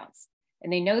gun violence.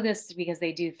 And they know this because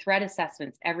they do threat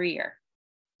assessments every year.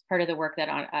 It's part of the work that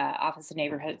Office of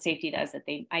Neighborhood Safety does, that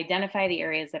they identify the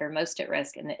areas that are most at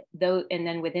risk, and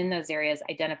then within those areas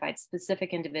identify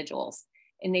specific individuals.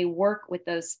 And they work with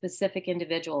those specific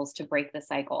individuals to break the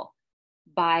cycle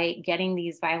by getting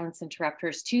these violence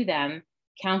interrupters to them,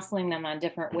 counseling them on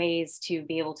different ways to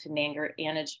be able to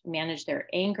manage their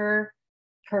anger,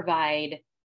 provide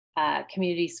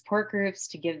community support groups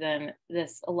to give them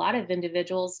this. A lot of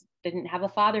individuals didn't have a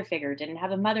father figure, didn't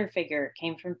have a mother figure,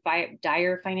 came from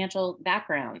dire financial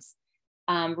backgrounds,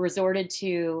 resorted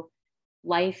to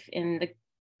life in the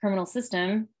criminal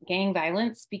system, gang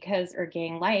violence or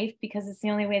gang life, because it's the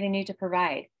only way they need to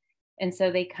provide. And so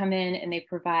they come in and they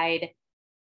provide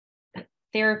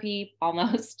therapy,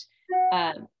 almost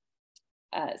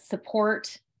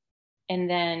support, and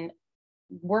then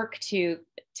work to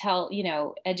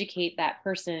educate that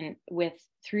person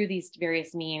through these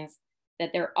various means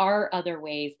that there are other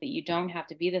ways, that you don't have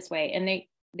to be this way. And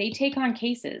they take on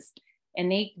cases and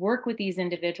they work with these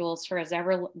individuals for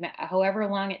however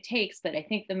long it takes. But I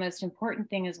think the most important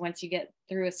thing is, once you get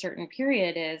through a certain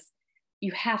period, is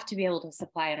you have to be able to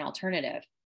supply an alternative.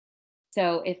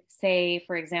 So if, say,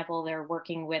 for example, they're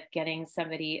working with getting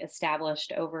somebody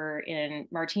established over in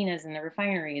Martinez in the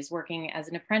refineries, working as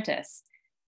an apprentice,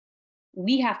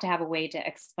 we have to have a way to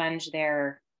expunge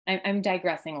I'm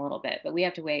digressing a little bit, but we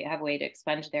have to have a way to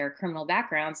expunge their criminal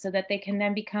background so that they can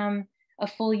then become a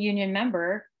full union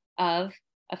member of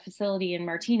a facility in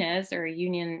Martinez, or a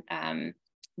union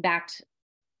backed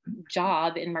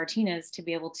job in Martinez, to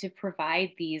be able to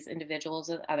provide these individuals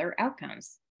with other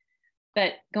outcomes.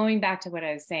 But going back to what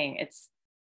I was saying,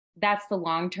 that's the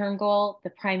long-term goal. The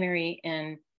primary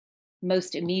and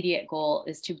most immediate goal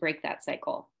is to break that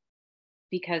cycle,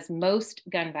 because most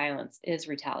gun violence is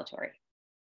retaliatory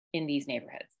in these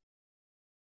neighborhoods.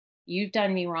 You've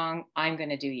done me wrong, I'm going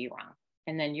to do you wrong.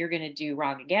 And then you're going to do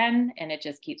wrong again. And it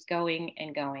just keeps going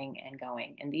and going and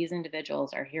going. And these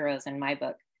individuals are heroes in my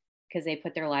book, because they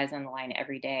put their lives on the line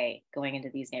every day going into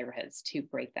these neighborhoods to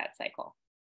break that cycle.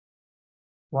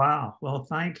 Wow. Well,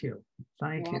 thank you.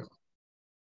 Thank you.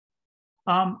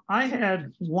 I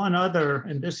had one other,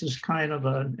 and this is kind of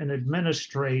an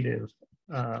administrative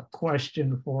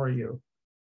question for you.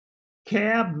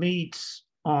 CAB meets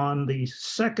on the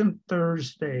second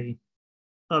Thursday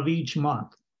of each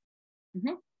month.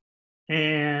 Mm-hmm.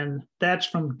 And that's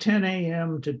from 10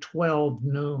 a.m. to 12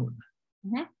 noon.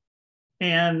 Mm-hmm.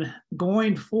 And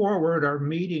going forward, our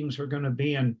meetings are going to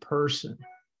be in person.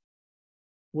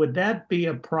 Would that be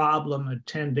a problem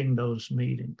attending those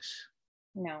meetings?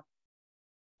 No.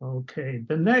 Okay.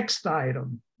 The next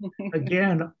item,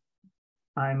 again,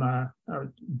 I'm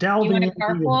delving into. You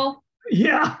want a carpool?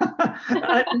 Yeah.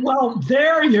 Well,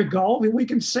 there you go. We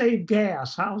can save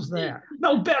gas. How's that?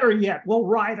 No, better yet, we'll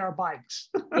ride our bikes.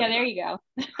 Yeah, there you go.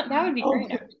 That would be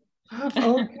great.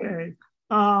 Okay.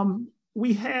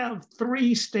 We have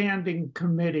 3 standing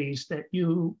committees that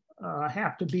you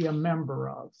have to be a member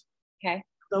of. Okay.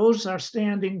 Those are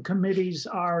standing committees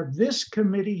are this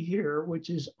committee here, which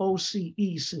is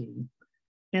OCEC.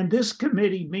 And this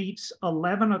committee meets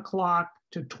 11 o'clock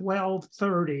to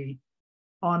 12:30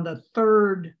 on the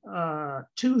third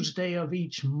Tuesday of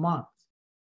each month.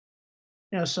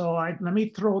 Yeah, so let me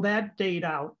throw that date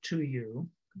out to you.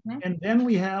 Mhm. And then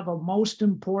we have a most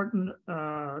important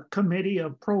committee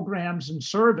of programs and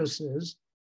services.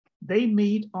 They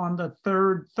meet on the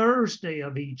third Thursday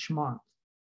of each month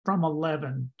from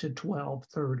 11 to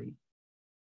 12:30.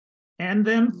 And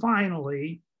then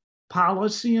finally,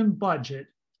 policy and budget,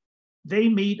 they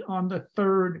meet on the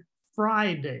third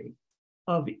Friday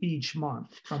of each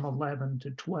month from 11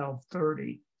 to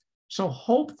 12:30. So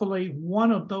hopefully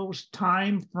one of those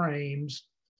time frames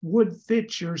would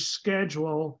fit your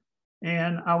schedule.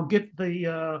 And I'll get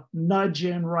the nudge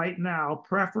in right now,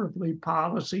 preferably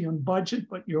policy and budget,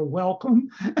 but you're welcome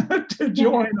to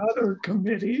join other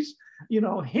committees,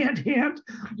 hint, hint.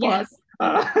 Yes.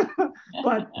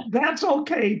 But that's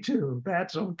okay too.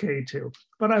 That's okay too.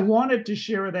 But I wanted to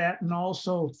share that, and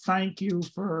also thank you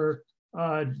for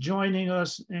joining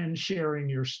us and sharing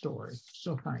your story.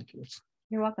 So thank you.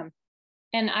 You're welcome.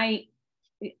 And I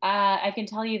can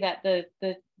tell you that the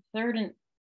third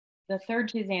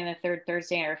Tuesday and the third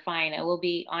Thursday are fine. I will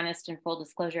be honest and full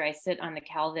disclosure. I sit on the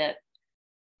CalVIP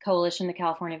Coalition, the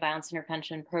California Violence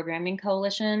Intervention Programming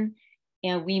Coalition,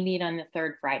 and we meet on the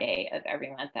third Friday of every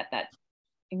month. I'm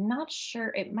not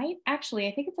sure. It might actually,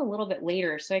 I think it's a little bit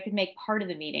later, so I could make part of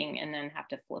the meeting and then have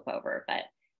to flip over. But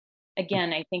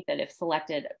again, I think that if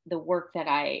selected, the work that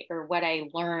what I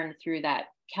learned through that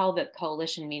CalVIP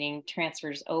coalition meeting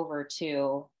transfers over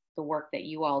to the work that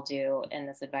you all do in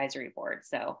this advisory board.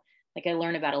 So like I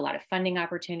learned about a lot of funding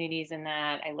opportunities in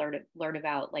that. I learned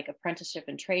about like apprenticeship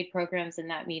and trade programs in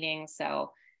that meeting.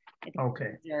 So I think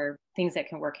there are things that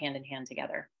can work hand in hand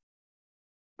together.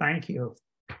 Thank you.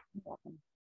 You're welcome.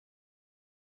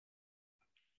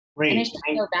 Great. And I should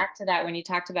go back to that when you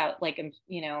talked about like,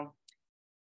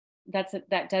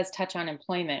 that does touch on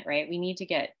employment, right? We need to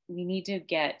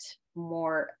get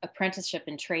more apprenticeship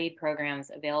and trade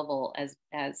programs available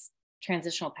as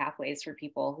transitional pathways for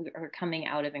people who are coming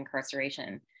out of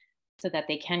incarceration so that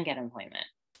they can get employment.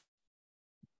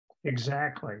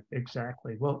 Exactly.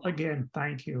 Well, again,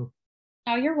 thank you.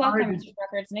 Oh, you're welcome, Mr.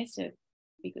 Drucker. It's nice to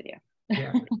speak with you.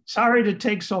 Yeah. Sorry to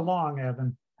take so long,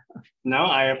 Evan. No,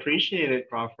 I appreciate it,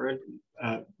 Crawford.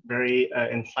 Very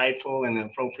insightful and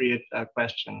appropriate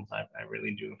questions. I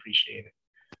really do appreciate it.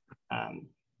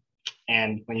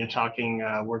 And when you're talking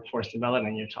workforce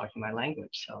development, you're talking my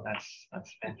language. So that's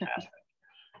fantastic.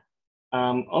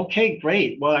 Okay,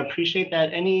 great. Well, I appreciate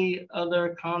that. Any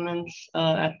other comments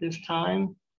at this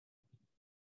time?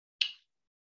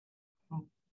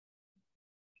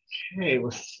 Okay,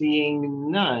 well,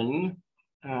 seeing none,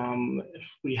 if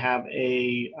we have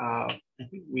I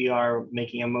think we are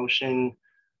making a motion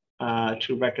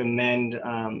to recommend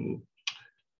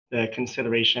the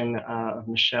consideration of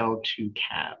Michelle to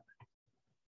CAB.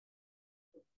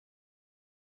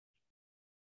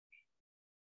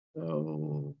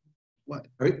 So what?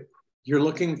 You're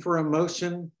looking for a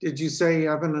motion? Did you say,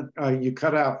 Evan? You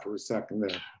cut out for a second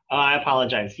there. I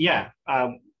apologize. Yeah,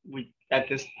 at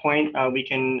this point, we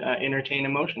can entertain a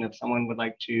motion if someone would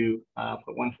like to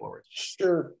put one forward.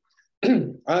 Sure.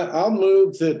 I'll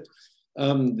move that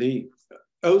the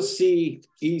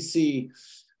OCEC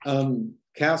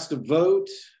cast a vote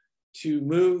to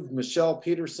move Michelle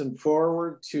Peterson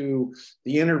forward to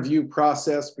the interview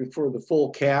process before the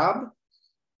full CAB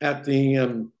at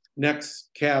the next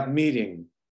CAB meeting.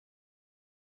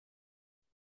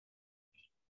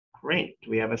 Great.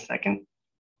 Do we have a second?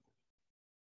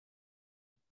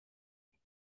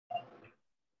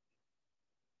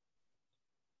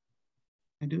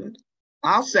 I do it.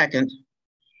 I'll second.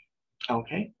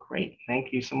 Okay, great.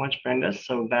 Thank you so much, Brenda.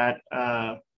 So that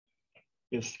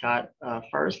is Scott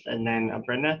first, and then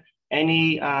Brenda.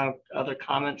 Any other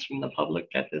comments from the public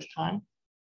at this time?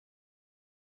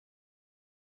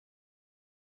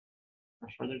 Or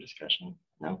further discussion?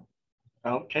 No?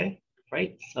 Okay,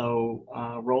 great. So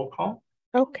roll call.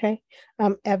 Okay.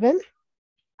 Evan?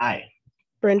 Aye.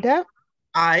 Brenda?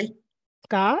 Aye.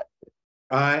 Scott?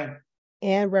 Aye.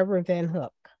 And Reverend Van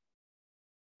Hook?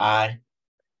 Aye.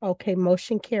 Okay,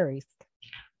 motion carries.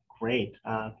 Great.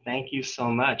 Thank you so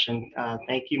much. And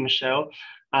thank you, Michelle.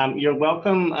 You're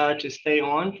welcome to stay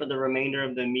on for the remainder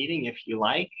of the meeting if you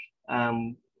like.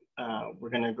 We're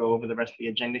going to go over the rest of the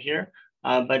agenda here,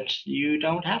 but you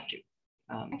don't have to.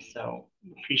 So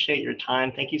appreciate your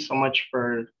time. Thank you so much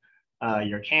for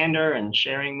your candor and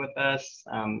sharing with us.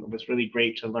 It was really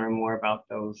great to learn more about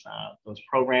those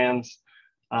programs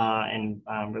and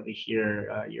really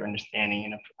hear your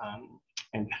understanding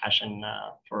and passion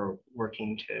for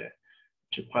working to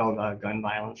quell gun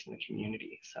violence in the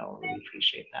community. So really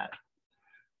appreciate that.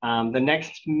 The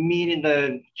next meeting,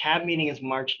 the CAB meeting is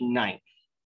March 9th.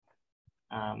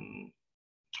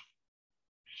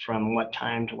 from what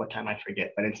time to what time, I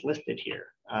forget, but it's listed here,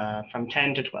 from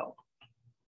 10 to 12.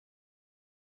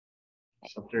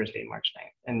 So Thursday, March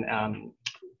 9th. And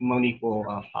Monique will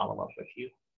follow up with you.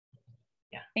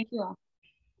 Yeah. Thank you all.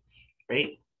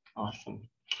 Great. Awesome.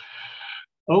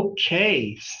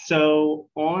 Okay, so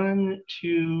on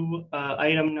to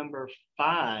item number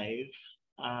 5,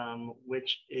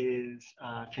 which is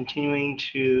continuing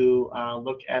to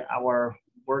look at our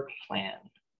work plan.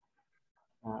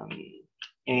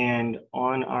 And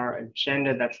on our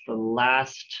agenda, that's the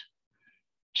last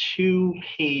 2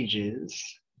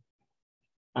 pages.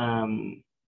 And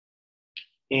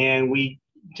we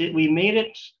made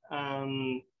it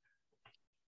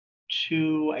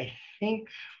to, I think,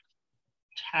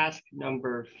 task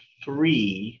number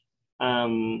 3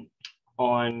 in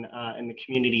the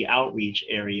community outreach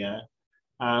area.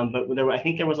 But I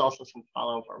think there was also some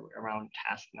follow-up around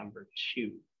task number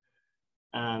 2.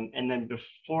 And then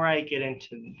before I get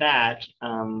into that,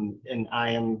 and I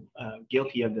am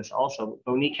guilty of this also,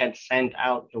 Monique had sent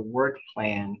out the work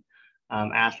plan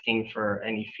asking for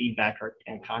any feedback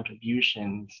and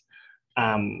contributions.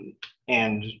 And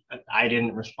I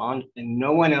didn't respond, and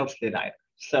no one else did either.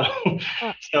 So,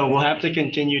 so we'll have to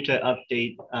continue to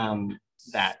update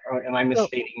that. Or am I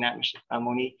misstating that,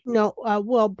 Monique? No,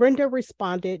 well, Brenda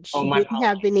responded. She didn't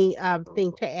have any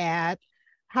thing to add.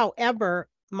 However,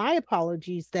 my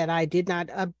apologies that I did not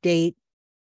update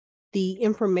the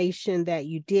information that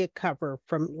you did cover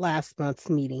from last month's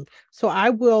meeting. So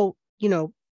I will,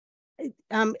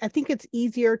 I think it's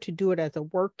easier to do it as a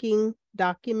working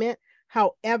document.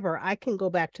 However, I can go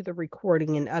back to the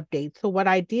recording and update. So what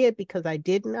I did, because I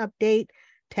didn't update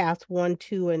task 1,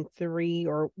 2, and 3,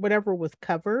 or whatever was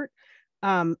covered,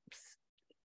 I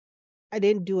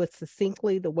didn't do it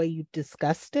succinctly the way you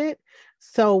discussed it.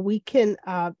 So we can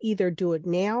either do it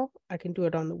now, I can do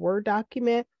it on the Word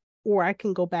document, or I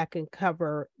can go back and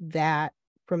cover that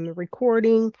from the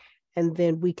recording, and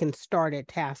then we can start at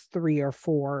task 3 or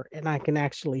 4, and I can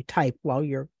actually type while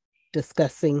you're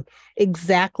discussing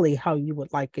exactly how you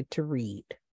would like it to read.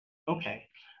 Okay.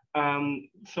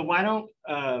 So why don't,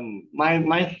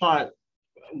 my thought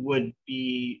would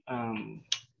be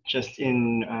just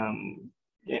in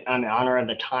honor of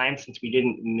the time, since we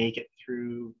didn't make it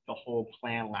through the whole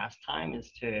plan last time, is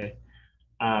to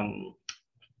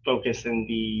focus in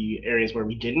the areas where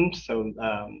we didn't. So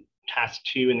task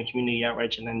 2 in the community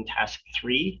outreach, and then task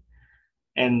 3.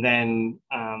 And then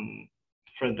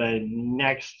for the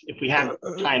next, if we have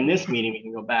time this meeting, we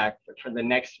can go back, but for the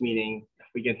next meeting, if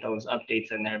we get those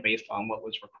updates in there based on what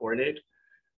was recorded,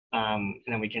 and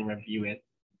then we can review it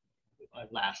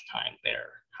last time there.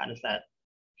 How does that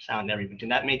sound to everybody?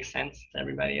 Did that make sense to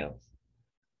everybody else?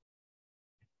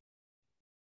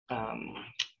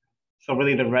 So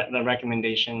really the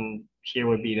recommendation here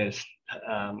would be this,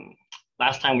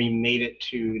 last time we made it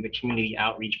to the community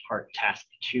outreach part, task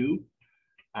 2.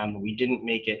 We didn't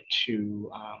make it to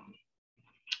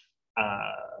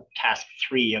task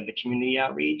 3 of the community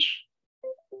outreach.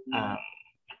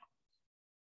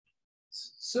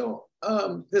 So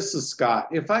this is Scott.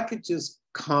 If I could just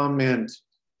comment,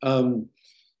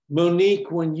 Monique,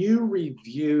 when you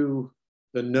review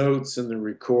the notes and the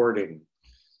recording,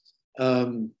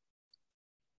 and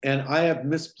I have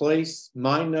misplaced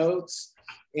my notes,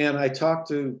 and I talked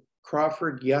to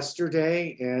Crawford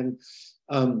yesterday, and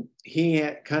he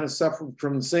had kind of suffered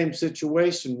from the same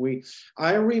situation.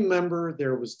 I remember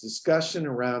there was discussion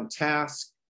around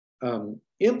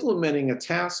implementing a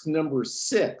task number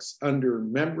 6 under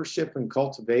membership and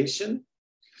cultivation.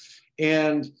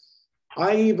 And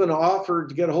I even offered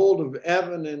to get a hold of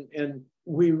Evan and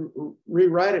we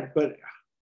rewrite it, but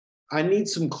I need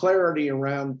some clarity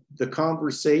around the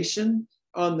conversation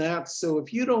on that. So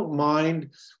if you don't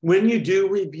mind, when you do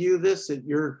review this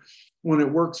when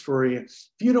it works for you,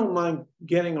 if you don't mind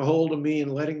getting a hold of me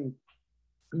and letting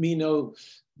me know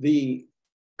the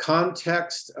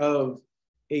context of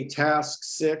a task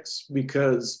 6,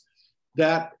 because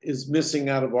that is missing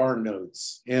out of our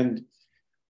notes. And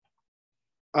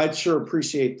I'd sure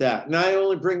appreciate that. And I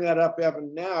only bring that up,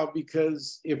 Evan, now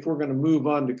because if we're going to move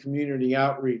on to community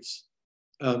outreach,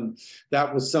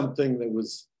 that was something that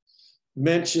was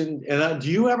mentioned. And do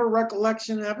you have a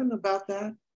recollection, Evan, about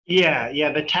that?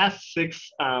 Yeah, the task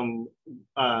 6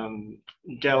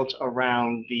 dealt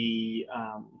around the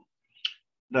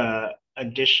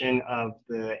addition of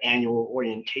the annual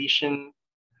orientation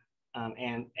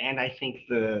and I think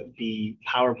the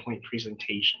PowerPoint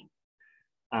presentation.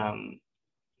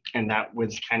 And that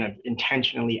was kind of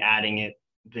intentionally adding it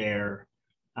there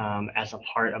as a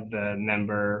part of the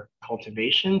member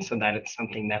cultivation, so that it's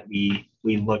something that we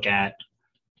look at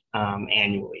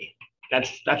annually.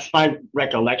 that's my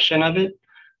recollection of it.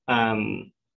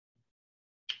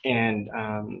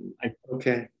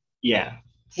 Okay. Yeah.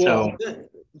 Well, So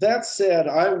that said,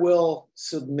 I will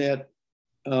submit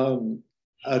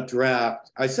a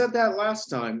draft. I said that last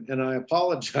time, and I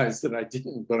apologize that I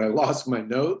didn't, but I lost my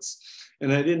notes,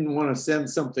 and I didn't want to send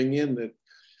something in that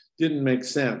didn't make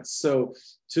sense. So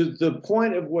to the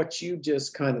point of what you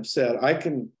just kind of said, I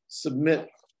can submit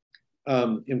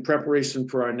in preparation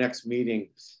for our next meeting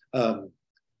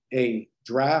a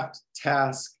draft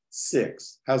task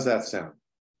 6. How's that sound?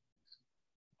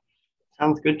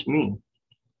 sounds good to me.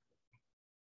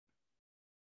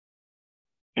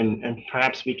 And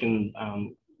perhaps we can,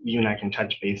 you and I can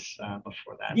touch base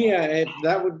before that. Yeah,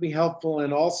 that would be helpful.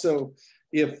 And also,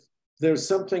 if there's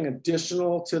something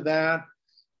additional to that,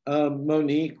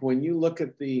 Monique, when you look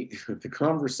at the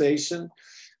conversation,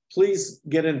 please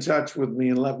get in touch with me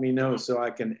and let me know so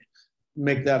I can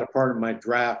make that a part of my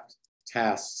draft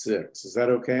task 6. Is that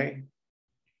okay?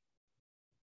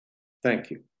 Thank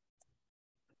you.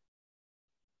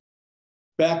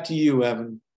 Back to you,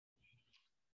 Evan.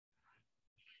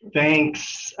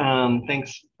 Thanks,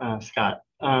 Scott.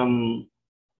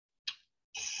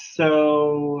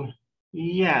 So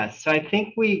yeah, so I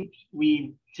think we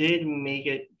did make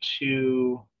it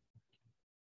to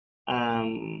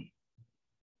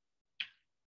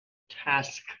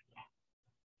task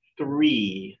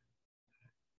 3.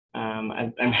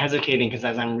 I'm hesitating because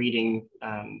as I'm reading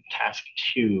task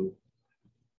 2,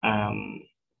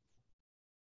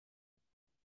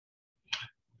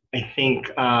 I think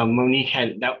Monique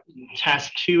had that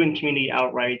task 2 in community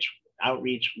outreach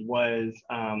was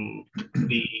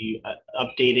the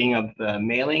updating of the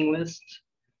mailing list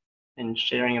and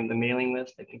sharing of the mailing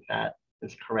list. I think that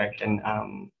is correct, and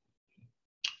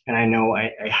I know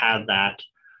I had that.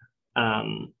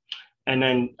 And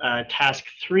then task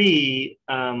 3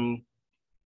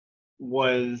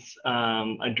 was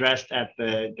addressed at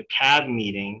the CAB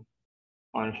meeting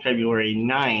on February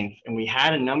 9th, and we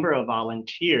had a number of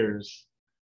volunteers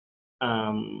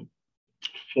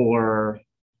for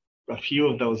a few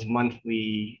of those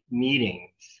monthly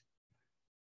meetings.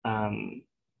 But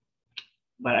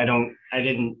I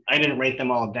didn't write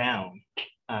them all down.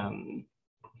 And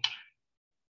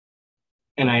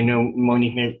I know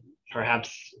Monique, may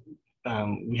perhaps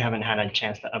we haven't had a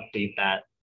chance to update that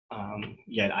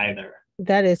yet either.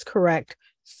 That is correct.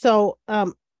 So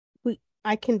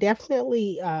I can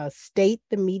definitely state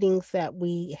the meetings that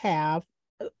we have,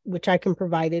 which I can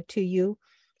provide it to you.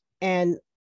 And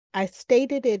I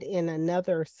stated it in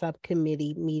another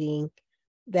subcommittee meeting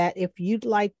that if you'd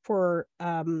like for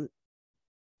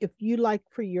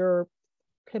your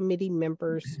committee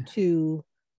members to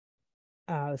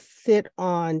sit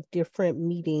on different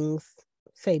meetings,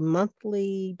 say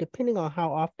monthly, depending on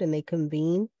how often they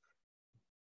convene,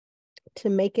 to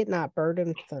make it not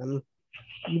burdensome,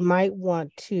 you might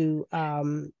want to,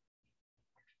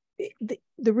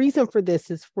 the reason for this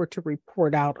is to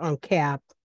report out on CAB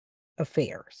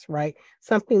affairs, right?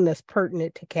 Something that's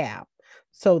pertinent to CAB.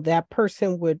 So that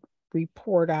person would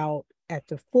report out at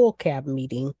the full CAB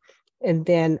meeting, and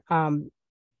then,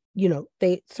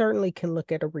 they certainly can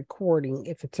look at a recording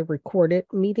if it's a recorded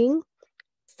meeting.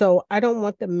 So I don't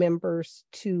want the members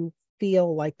to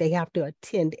feel like they have to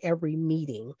attend every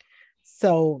meeting.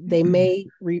 So they may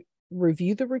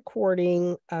review the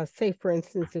recording, say for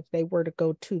instance, if they were to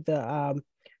go to the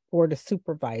Board of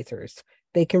Supervisors,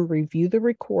 they can review the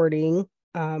recording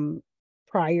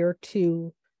prior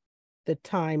to the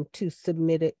time to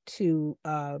submit it to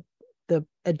the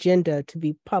agenda to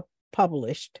be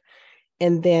published.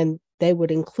 And then they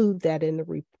would include that in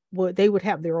they would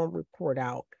have their own report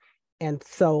out. And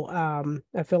so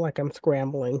I feel like I'm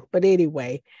scrambling, but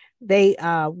anyway, they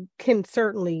can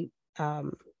certainly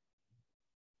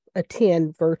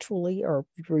attend virtually or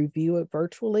review it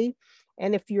virtually.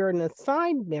 And if you're an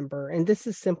assigned member, and this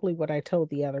is simply what I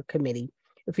told the other committee,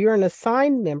 if you're an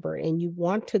assigned member and you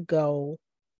want to go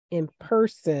in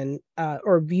person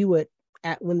or view it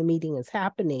when the meeting is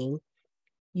happening,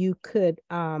 you could,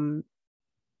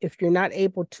 if you're not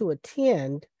able to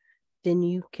attend, then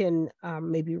you can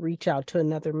maybe reach out to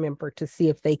another member to see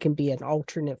if they can be an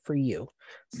alternate for you.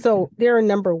 So there are a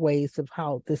number of ways of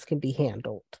how this can be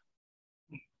handled.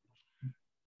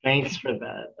 Thanks for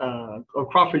that.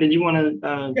 Crawford, did you want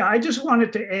to? Yeah, I just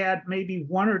wanted to add maybe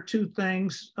 1 or 2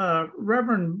 things.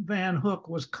 Reverend Van Hook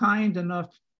was kind enough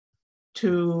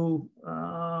to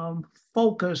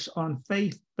focus on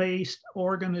faith-based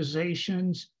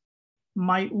organizations.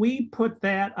 Might we put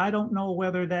that, I don't know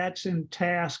whether that's in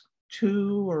task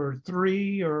 2 or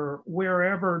 3 or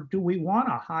wherever, do we want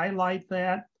to highlight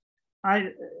that?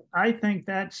 I think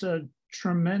that's a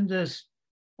tremendous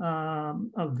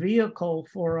a vehicle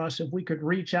for us if we could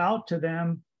reach out to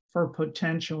them for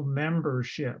potential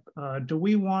membership. Do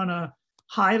we want to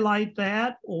highlight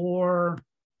that, or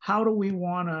how do we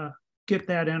want to get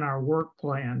that in our work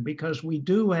plan? Because we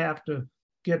do have to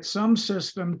get some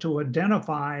system to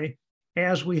identify,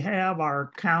 as we have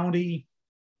our county,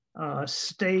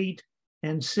 state,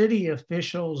 and city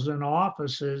officials and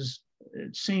offices.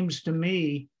 It seems to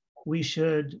me we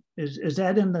should, is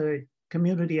that in the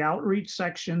community outreach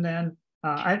section then?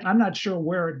 I'm not sure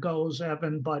where it goes,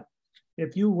 Evan, but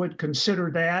if you would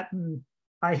consider that. And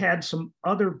I had some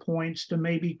other points to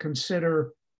maybe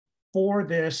consider for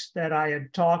this that I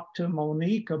had talked to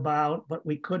Monique about, but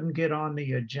we couldn't get on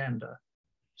the agenda.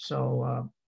 So,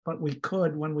 but we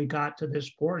could when we got to this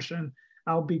portion.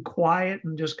 I'll be quiet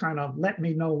and just kind of let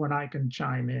me know when I can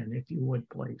chime in, if you would,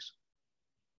 please.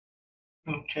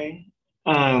 Okay.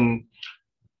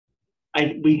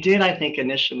 We did, I think,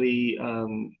 initially,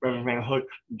 Reverend Van Hook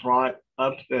brought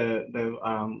up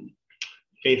the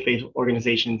faith-based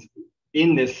organizations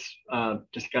in this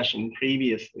discussion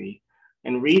previously.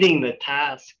 And reading the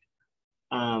task,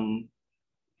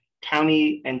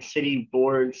 county and city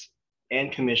boards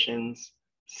and commissions,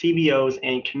 CBOs,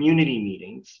 and community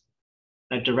meetings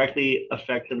that directly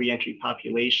affect the reentry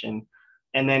population.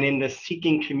 And then in the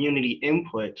seeking community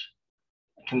input,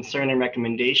 concern and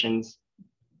recommendations,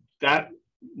 that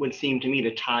would seem to me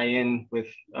to tie in with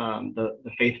the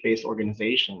faith-based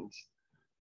organizations.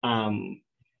 And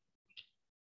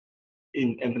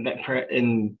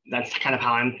that's kind of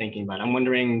how I'm thinking about it. I'm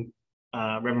wondering,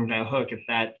 Reverend Van Hook, if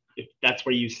that's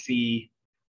where you see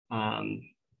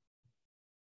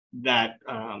that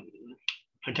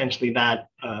potentially that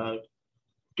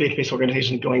faith-based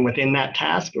organization going within that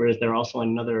task, or is there also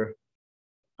another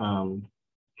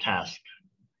task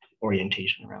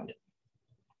orientation around it?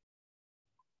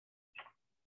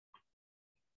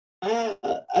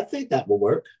 I think that will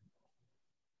work.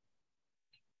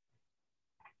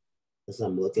 As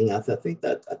I'm looking, I think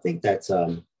that's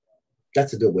a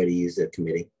good way to use the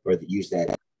committee, or to use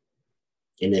that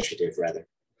initiative rather.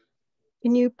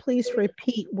 Can you please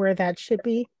repeat where that should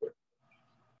be?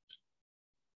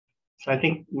 So I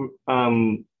think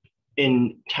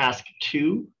in task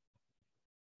 2,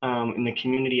 in the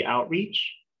community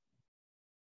outreach.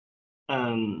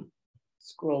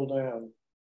 Scroll down.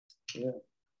 Yeah.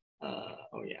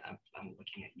 Oh yeah, I'm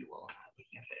looking at you all. I'm not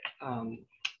looking at it.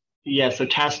 Yeah, so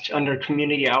task under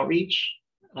community outreach.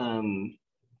 There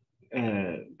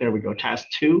we go, task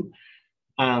 2.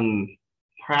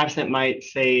 Perhaps it might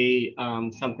say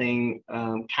something,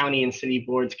 county and city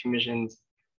boards, commissions,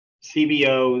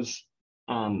 CBOs,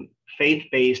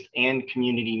 faith-based, and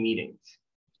community meetings.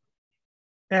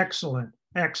 Excellent,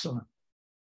 excellent.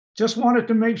 Just wanted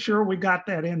to make sure we got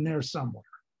that in there somewhere.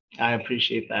 I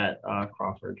appreciate that,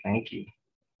 Crawford. Thank you.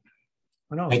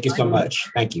 No, thank you so much.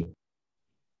 Thank you.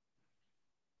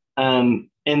 And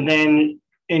then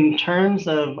in terms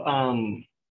of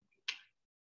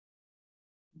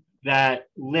that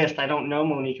list, I don't know,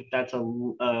 Monique, if that's a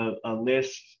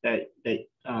list that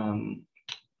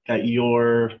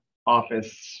your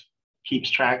office keeps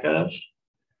track of.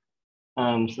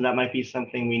 So that might be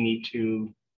something we need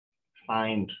to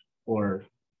find, or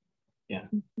yeah.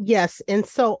 Yes, and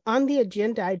so on the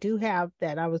agenda, I do have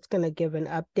that I was going to give an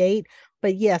update,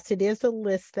 but yes, it is a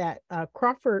list that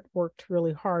Crawford worked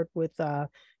really hard with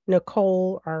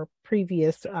Nicole, our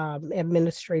previous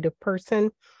administrative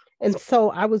person. And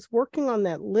so I was working on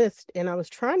that list and I was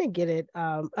trying to get it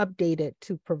updated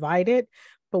to provide it,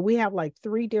 but we have like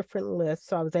 3 different lists.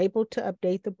 So I was able to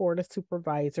update the Board of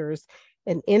Supervisors,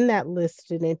 and in that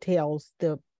list, it entails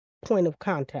the point of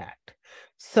contact.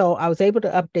 So I was able to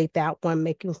update that one,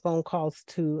 making phone calls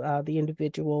to the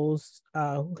individuals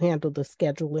who handle the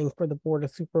scheduling for the Board of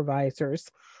Supervisors.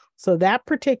 So that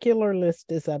particular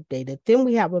list is updated. Then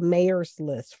we have a mayor's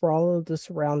list for all of the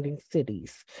surrounding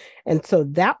cities. And so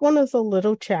that one is a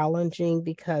little challenging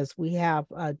because we have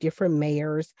different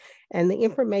mayors and the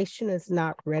information is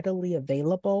not readily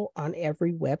available on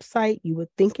every website. You would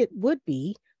think it would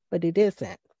be, but it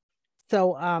isn't.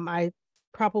 So I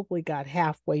probably got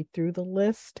halfway through the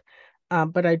list,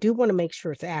 but I do want to make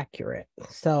sure it's accurate.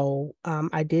 So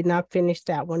I did not finish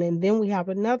that one. And then we have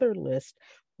another list,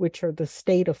 which are the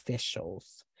state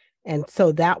officials. And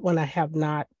so that one I have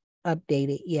not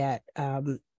updated yet.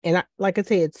 And like I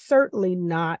say, it's certainly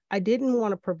not, I didn't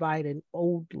want to provide an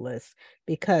old list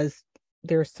because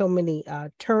there's so many,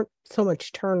 so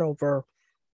much turnover.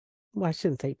 Well, I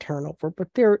shouldn't say turnover, but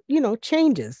there,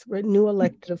 changes with new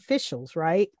elected officials,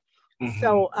 right? Mm-hmm.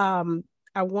 So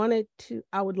I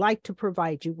would like to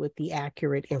provide you with the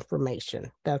accurate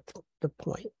information. That's the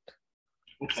point.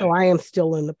 Okay. So I am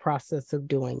still in the process of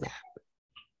doing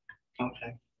that.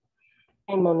 Okay.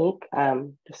 And Monique,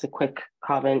 just a quick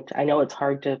comment. I know it's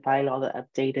hard to find all the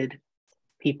updated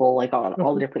people like on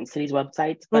all the different cities'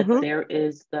 websites, but there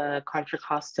is the Contra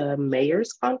Costa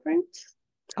Mayor's Conference.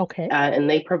 Okay. And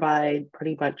they provide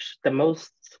pretty much the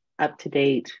most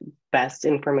up-to-date, best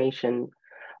information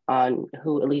on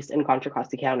who, at least in Contra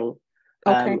Costa County,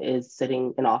 is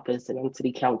sitting in office and in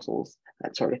city councils,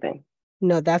 that sort of thing.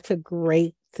 No, that's a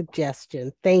great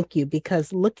suggestion. Thank you.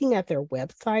 Because looking at their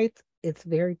websites, it's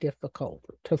very difficult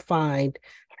to find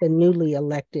the newly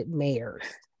elected mayors.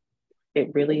 It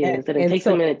really is. And it takes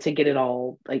a minute to get it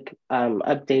all like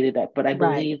updated up. But I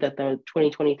believe that the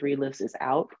 2023 list is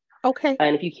out. Okay.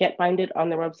 And if you can't find it on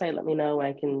their website, let me know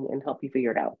and I can help you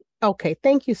figure it out. Okay.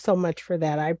 Thank you so much for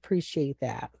that. I appreciate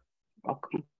that.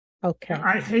 Welcome. Okay.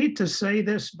 I hate to say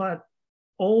this, but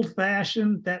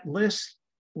old-fashioned, that list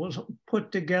was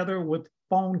put together with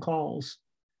phone calls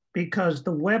because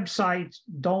the websites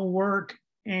don't work.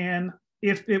 And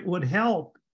if it would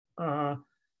help,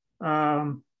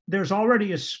 there's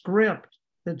already a script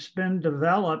that's been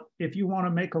developed. If you want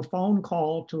to make a phone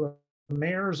call to a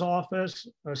mayor's office,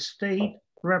 a state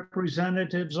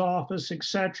representative's office,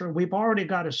 etc., we've already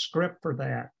got a script for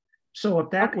that. So if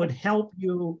that would help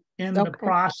you in the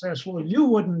process, well, you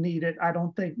wouldn't need it, I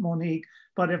don't think, Monique,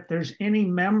 but if there's any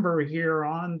member here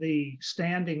on the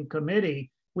standing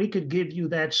committee, we could give you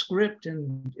that script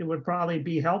and it would probably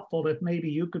be helpful if maybe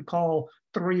you could call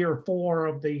 3 or 4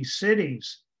 of the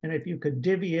cities. And if you could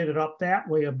divvy it up that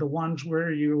way of the ones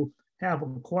where you have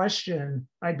a question,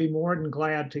 I'd be more than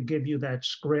glad to give you that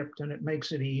script and it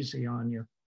makes it easy on you.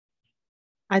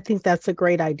 I think that's a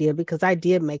great idea because I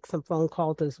did make some phone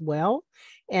calls as well.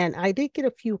 And I did get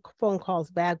a few phone calls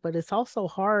back, but it's also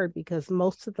hard because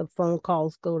most of the phone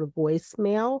calls go to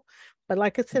voicemail. But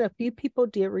like I said, a few people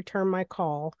did return my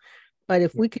call. But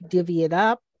if we could divvy it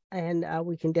up and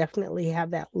we can definitely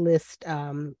have that list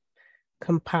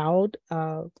compiled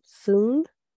soon,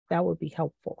 that would be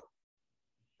helpful.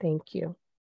 Thank you.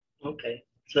 Okay.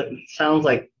 So it sounds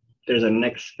like there's a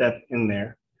next step in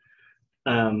there.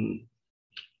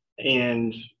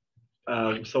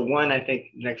 So one, I think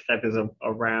next step is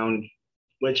around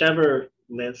whichever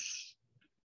lists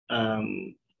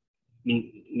maybe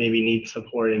need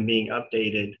support in being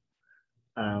updated,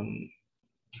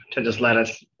 to just let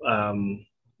us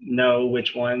know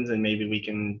which ones, and maybe we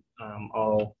can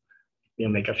all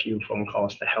make a few phone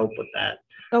calls to help with that.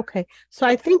 Okay, so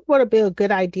I think what would be a good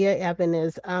idea, Evan,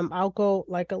 is I'll go,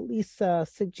 like Elisa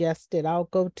suggested, I'll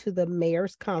go to the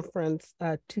Mayor's Conference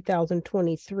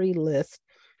 2023 list,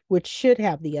 which should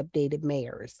have the updated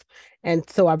mayors. And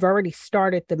so I've already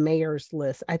started the mayor's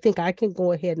list. I think I can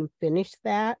go ahead and finish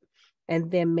that. And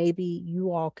then maybe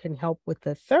you all can help with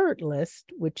the third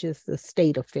list, which is the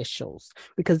state officials,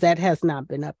 because that has not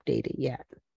been updated yet.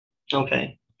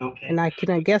 Okay. Okay. And I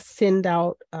can, I guess, send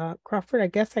out, Crawford, I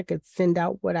guess I could send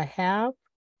out what I have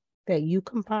that you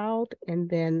compiled. And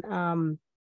then, I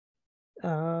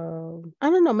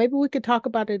don't know, maybe we could talk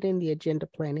about it in the agenda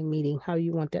planning meeting, how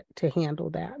you want to handle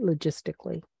that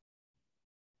logistically.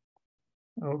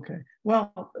 Okay.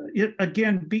 Well,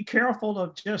 again, be careful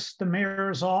of just the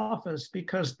mayor's office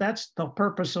because that's the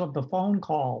purpose of the phone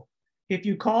call. If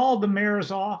you call the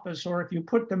mayor's office or if you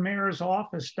put the mayor's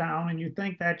office down and you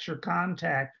think that's your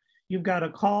contact, you've got to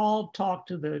call, talk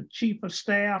to the chief of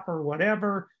staff or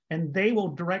whatever, and they will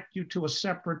direct you to a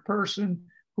separate person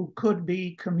who could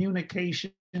be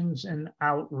communications and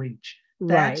outreach.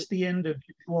 Right. That's the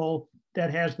individual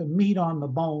that has the meat on the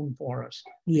bone for us.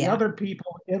 Yeah. The other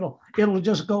people, it'll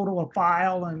just go to a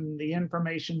file and the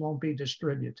information won't be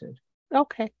distributed.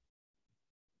 Okay.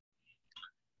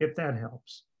 If that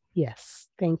helps. Yes,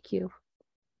 thank you.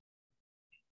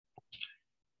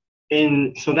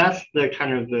 And so that's the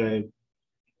kind of the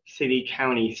city,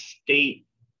 county, state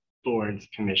boards,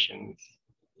 commissions.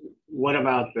 What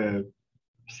about the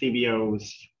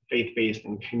CBO's faith-based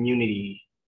and community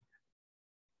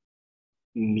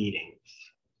meetings?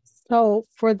 So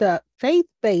for the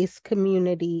faith-based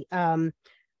community, I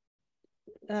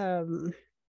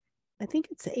think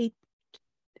it's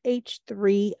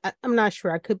H3. I'm not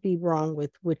sure. I could be wrong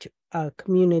with which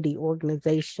community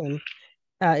organization.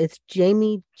 It's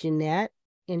Jamie Jeanette,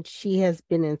 and she has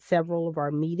been in several of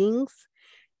our meetings,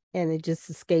 and it just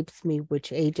escapes me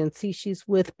which agency she's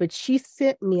with, but she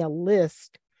sent me a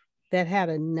list that had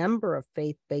a number of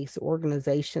faith-based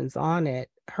organizations on it,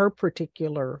 her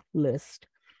particular list.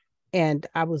 And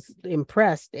I was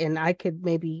impressed, and I could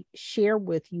maybe share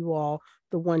with you all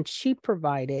the one she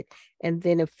provided. And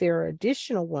then if there are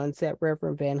additional ones that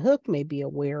Reverend Van Hook may be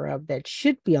aware of that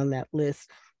should be on that list,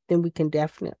 then we can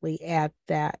definitely add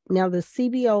that. Now the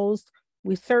CBOs,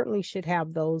 we certainly should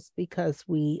have those because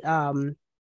we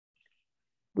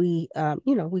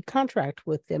contract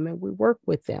with them and we work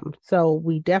with them. So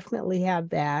we definitely have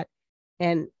that.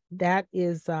 And that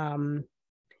is,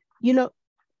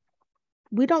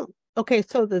 we don't, okay,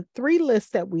 so the 3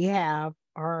 lists that we have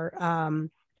are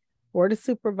Board of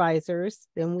Supervisors,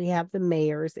 then we have the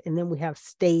mayors, and then we have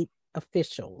state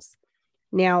officials.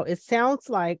 Now, it sounds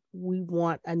like we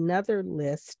want another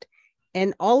list,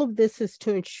 and all of this is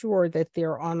to ensure that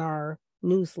they're on our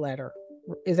newsletter.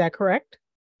 Is that correct?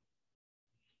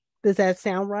 Does that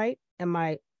sound right? Am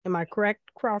I correct,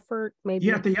 Crawford? Maybe.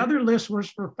 Yeah, the other list was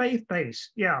for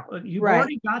faith-based. Yeah, you've right.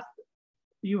 already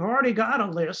got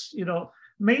a list.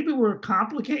 Maybe we're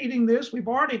complicating this. We've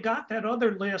already got that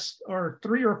other list, or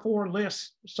 3 or 4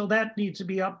 lists, so that needs to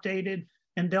be updated,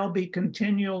 and they'll be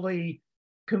continually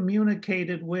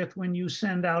communicated with when you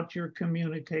send out your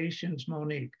communications,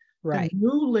 Monique. Right. The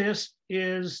new list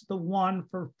is the one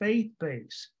for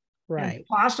faith-based. Right. And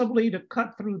possibly to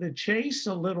cut through the chase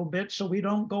a little bit so we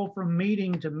don't go from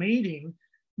meeting to meeting,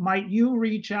 might you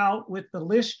reach out with the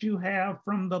list you have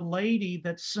from the lady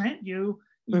that sent you?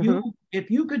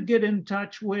 If you could get in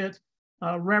touch with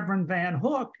Reverend Van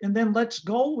Hook, and then let's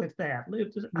go with that.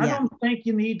 I don't think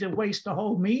you need to waste a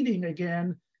whole meeting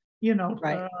again,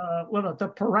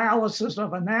 the paralysis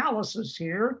of analysis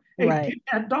here. Hey, get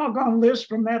that doggone list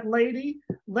from that lady.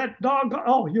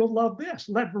 You'll love this.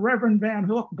 Let Reverend Van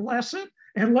Hook bless it,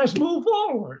 and let's move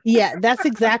forward. Yeah, that's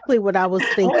exactly what I was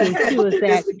thinking too, is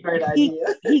that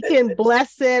he can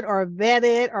bless it or vet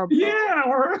it or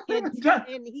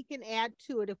and he can add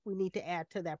to it if we need to add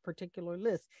to that particular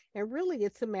list. And really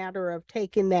it's a matter of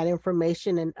taking that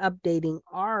information and updating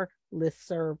our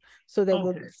listserv so that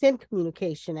when we send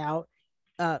communication out,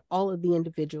 all of the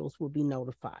individuals will be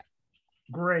notified.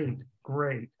 Great.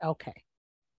 Okay.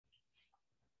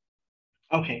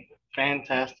 Okay,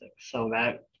 fantastic. So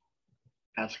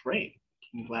that's great.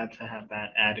 I'm glad to have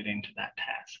that added into that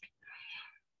task.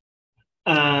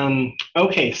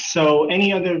 Okay, so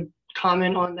any other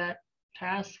comment on that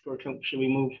task, or should we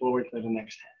move forward to the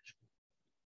next task?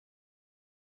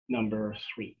 Number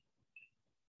 3.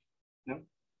 No?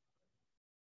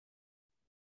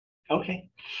 Okay.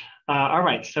 All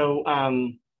right, so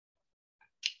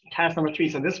task number 3.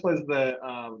 So this was the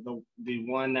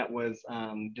one that was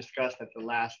discussed at the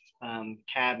last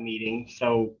CAB meeting.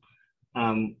 So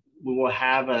we will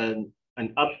have an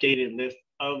updated list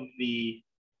of the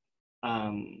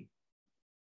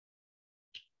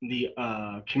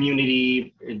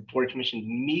community board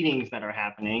commission meetings that are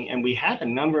happening, and we had a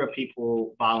number of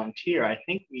people volunteer. I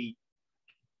think we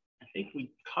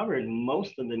covered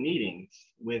most of the meetings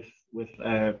with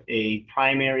a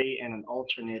primary and an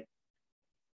alternate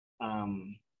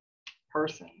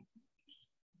person.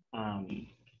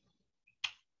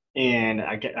 And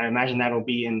I imagine that'll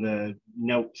be in the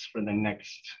notes for the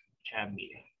next CAB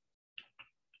meeting.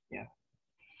 Yeah.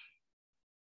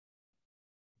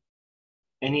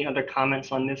 Any other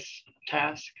comments on this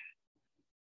task?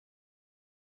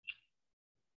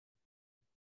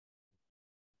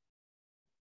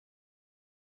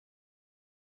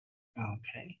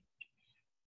 Okay.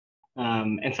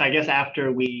 And so I guess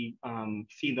after we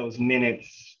see those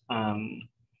minutes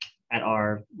at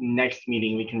our next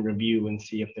meeting, we can review and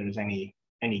see if there's any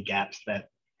gaps that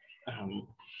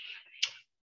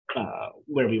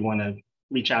where we want to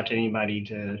reach out to anybody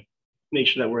to make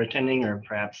sure that we're attending, or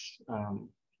perhaps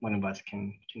one of us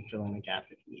can fill in the gap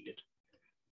if needed.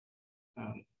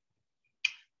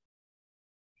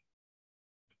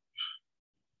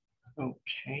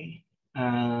 Okay,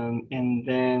 and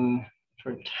then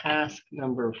for task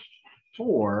number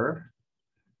 4,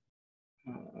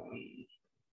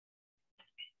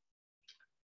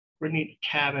 we need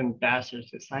CAB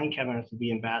ambassadors, assign CAB members to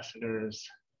be ambassadors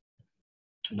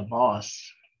to the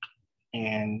boss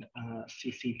and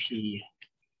CCP.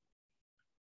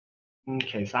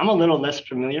 Okay, so I'm a little less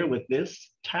familiar with this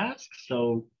task.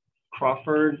 So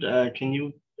Crawford, can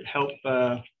you help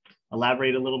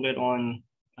elaborate a little bit on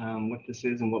what this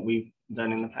is and what we've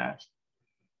done in the past?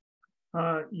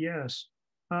 Yes.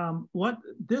 What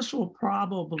this will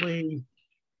probably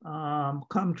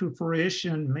come to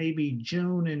fruition maybe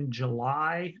June and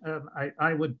July.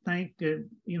 I would think that,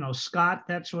 Scott,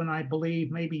 that's when I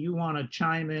believe maybe you want to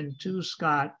chime in too,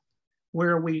 Scott,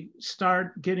 where we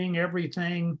start getting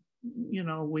everything,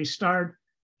 we start,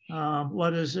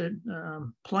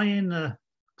 playing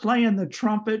playing the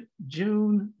trumpet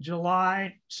June,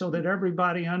 July, so that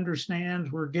everybody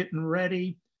understands we're getting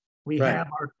ready. We have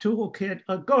our toolkit.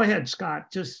 Go ahead,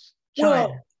 Scott. Just chime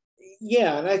in.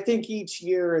 Yeah, and I think each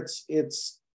year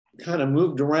it's kind of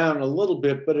moved around a little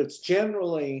bit, but it's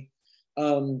generally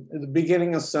at the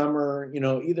beginning of summer, you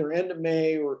know, either end of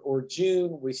May or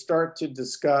June, we start to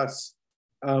discuss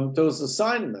those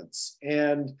assignments.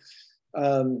 And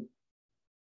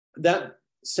that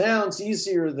sounds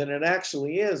easier than it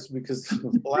actually is, because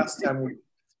the last time we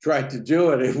tried to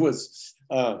do it, it was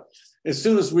as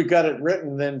soon as we got it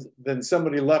written, then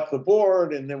somebody left the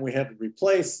board, and then we had to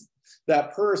replace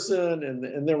that person,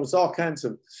 and there was all kinds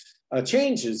of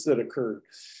changes that occurred.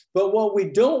 But what we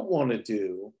don't want to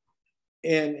do,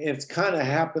 and it's kind of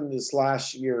happened this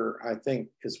last year, I think,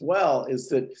 as well, is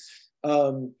that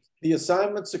the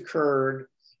assignments occurred,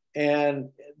 and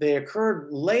they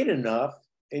occurred late enough,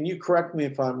 and you correct me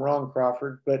if I'm wrong,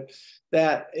 Crawford, but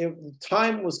that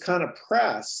time was kind of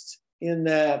pressed in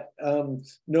that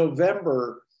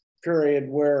November period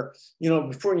where, you know,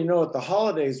 before you know it, the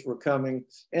holidays were coming,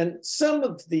 and some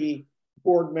of the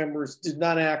board members did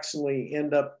not actually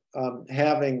end up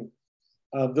having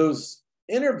those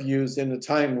interviews in a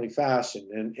timely fashion,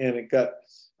 and it got,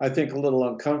 I think, a little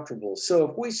uncomfortable. So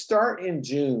if we start in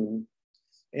June,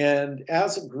 and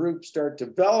as a group start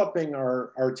developing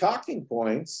our talking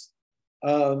points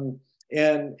and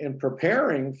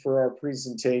preparing for our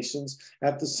presentations,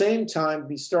 at the same time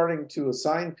be starting to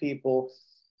assign people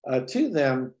to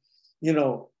them, you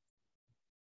know,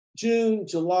 June,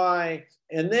 July,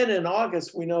 and then in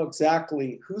August, we know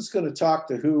exactly who's going to talk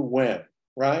to who when,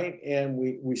 right? And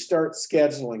we start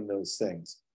scheduling those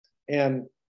things. And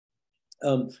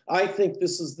I think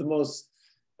this is the most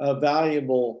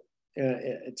valuable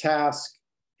task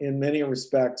in many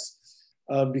respects,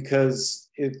 because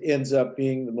it ends up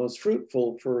being the most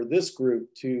fruitful for this group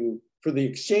for the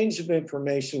exchange of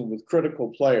information with critical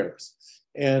players.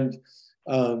 And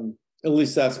at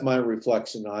least that's my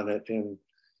reflection on it. And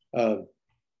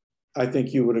I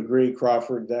think you would agree,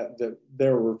 Crawford, that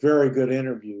there were very good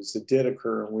interviews that did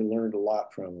occur, and we learned a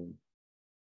lot from them.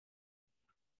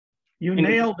 You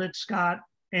nailed it, Scott.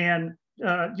 And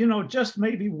you know, just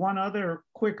maybe one other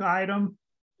quick item.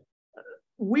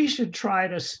 We should try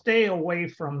to stay away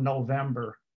from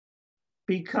November,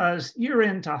 because you're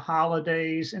into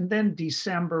holidays, and then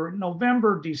December,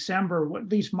 November, December, at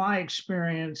least my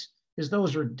experience is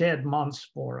those are dead months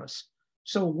for us.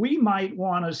 So we might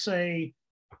want to say,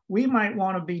 we might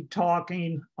want to be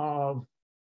talking of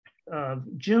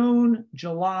June,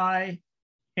 July,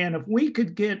 and if we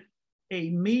could get a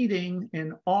meeting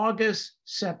in August,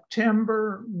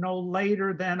 September, no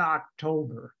later than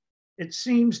October. It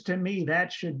seems to me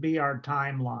that should be our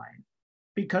timeline,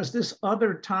 because this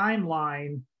other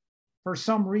timeline, for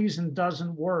some reason,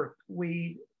 doesn't work.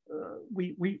 I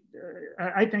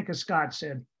think, as Scott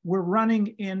said, we're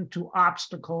running into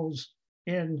obstacles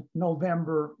in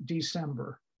November,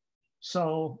 December.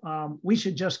 So we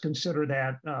should just consider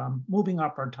that moving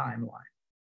up our timeline.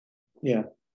 Yeah.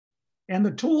 And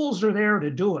the tools are there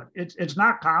to do it. It's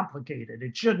not complicated.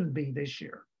 It shouldn't be this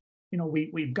year. You know,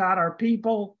 we've got our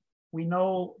people, we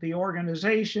know the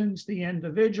organizations, the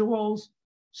individuals.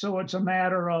 So it's a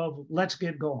matter of let's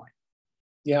get going.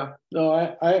 Yeah, no,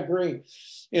 I agree.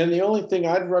 And the only thing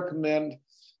I'd recommend,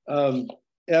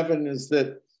 Evan, is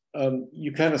that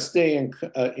you kind of stay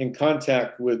in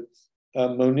contact with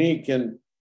Monique and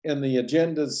the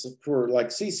agendas for like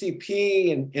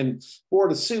CCP and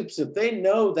Board of Soups. If they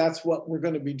know that's what we're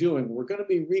going to be doing, we're going to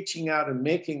be reaching out and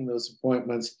making those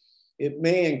appointments. It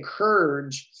may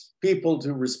encourage people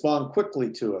to respond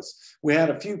quickly to us. We had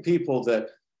a few people that,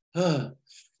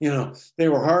 you know, they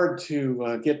were hard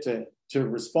to get to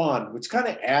respond, which kind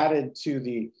of added to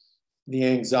the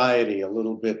anxiety a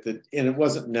little bit, and it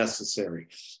wasn't necessary.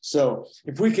 So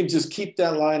if we can just keep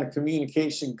that line of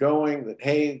communication going, that,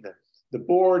 hey, the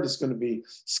board is going to be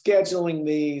scheduling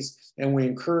these, and we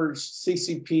encourage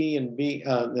CCP and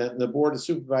the Board of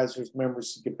Supervisors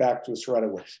members to get back to us right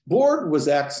away. Board was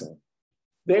excellent.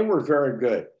 They were very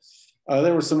good.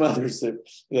 There were some others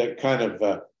that kind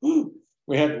of,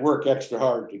 we had to work extra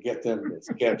hard to get them to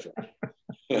schedule.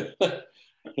 Yeah.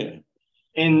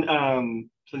 And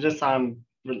so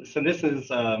this is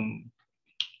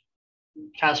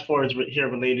task force here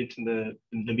related to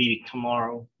the meeting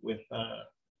tomorrow with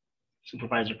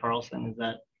Supervisor Carlson. Is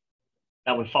that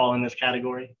would fall in this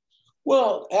category?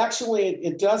 Well, actually,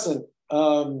 it doesn't.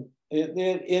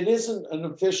 It isn't an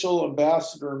official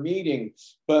ambassador meeting,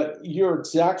 but you're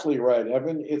exactly right,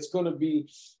 Evan. It's going to be,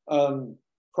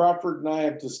 Crawford and I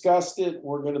have discussed it.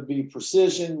 We're going to be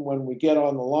precision when we get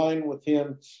on the line with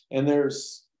him. And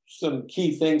there's some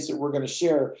key things that we're going to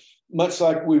share, much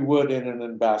like we would in an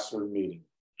ambassador meeting.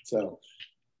 So,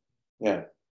 yeah.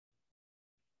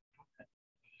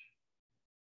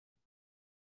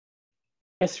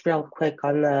 Just real quick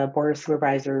on the Board of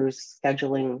Supervisors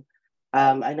scheduling.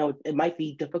 I know it might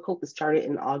be difficult to start it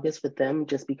in August with them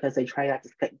just because they try not to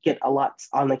get a lot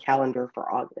on the calendar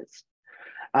for August.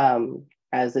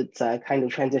 As it's a kind of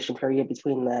transition period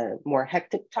between the more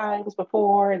hectic times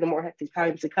before and the more hectic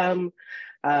times to come.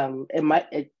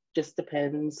 It just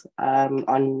depends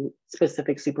on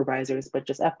specific supervisors, but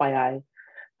just FYI,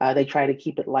 they try to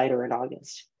keep it lighter in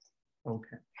August.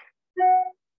 Okay.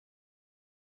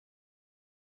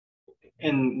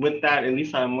 And with that,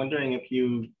 Elisa, I'm wondering if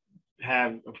you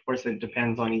have, of course, it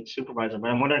depends on each supervisor,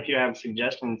 but I'm wondering if you have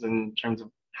suggestions in terms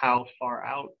of how far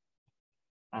out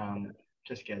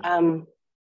to schedule.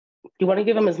 You want to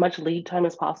give them as much lead time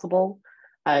as possible.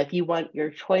 If you want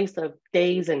your choice of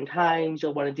days and times,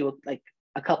 you'll want to do it like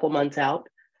a couple months out.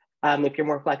 If you're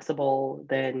more flexible,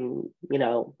 then, you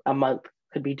know, a month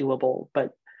could be doable. But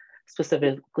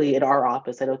specifically in our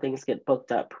office, I know things get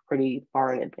booked up pretty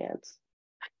far in advance.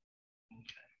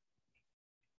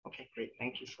 Okay, great.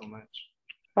 Thank you so much.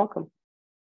 Welcome.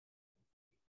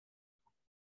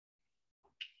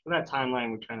 So that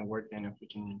timeline we're trying to work in, if we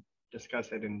can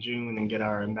discuss it in June and get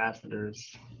our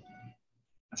ambassadors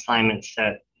assignments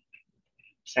set,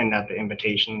 send out the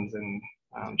invitations in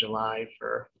July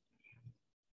for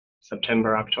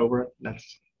September, October.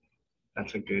 That's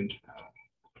a good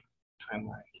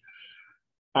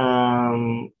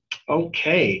timeline.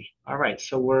 Okay, all right.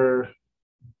 So we're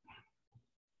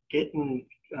getting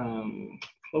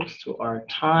close to our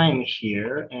time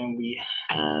here, and we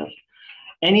have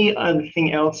any other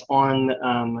thing else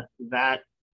on that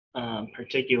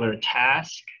particular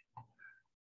task.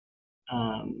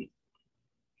 And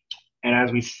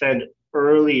as we said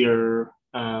earlier,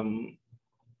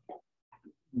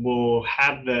 we'll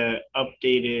have the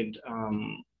updated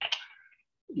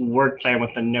work plan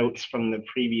with the notes from the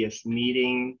previous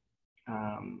meeting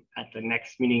at the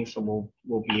next meeting, so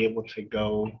we'll be able to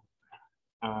go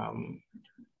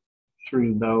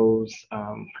through those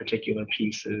particular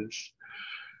pieces.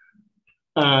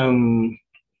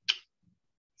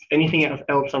 Anything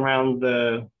else around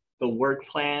the work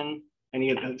plan?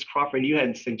 Any of those, Crawford? You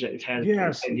had suggested.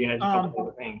 Yes. You had a couple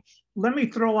of things. Let me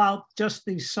throw out just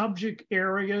the subject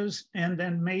areas, and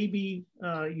then maybe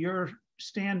your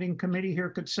standing committee here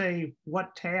could say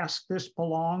what task this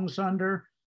belongs under.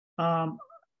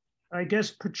 I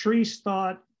guess Patrice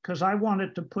thought, because I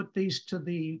wanted to put these to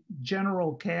the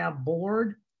general cab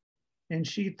board, and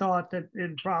she thought that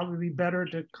it'd probably be better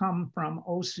to come from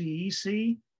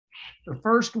OCEC. The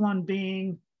first one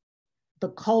being the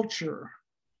culture.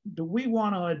 Do we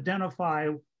want to identify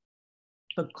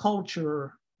the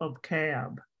culture of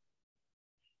CAB?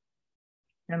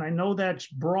 And I know that's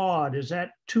broad. Is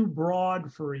that too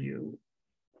broad for you?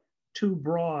 Too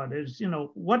broad is, you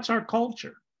know, what's our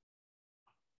culture?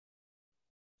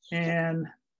 And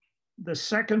the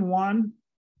second one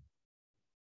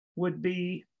would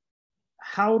be,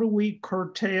 how do we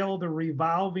curtail the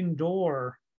revolving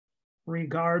door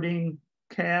regarding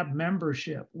CAB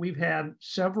membership? We've had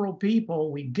several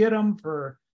people, we get them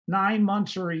for 9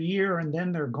 months or a year, and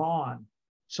then they're gone.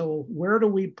 So where do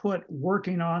we put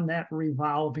working on that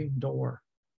revolving door?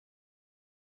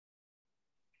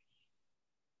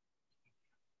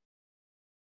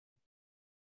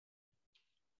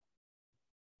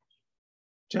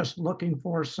 Just looking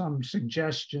for some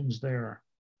suggestions there.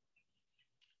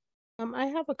 I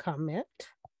have a comment.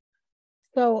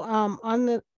 So on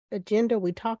the agenda,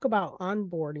 we talk about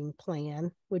onboarding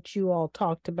plan, which you all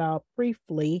talked about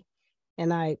briefly,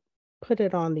 and I put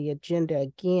it on the agenda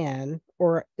again,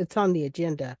 or it's on the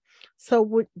agenda.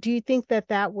 So do you think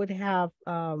that would have,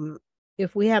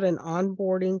 if we had an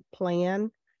onboarding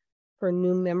plan for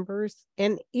new members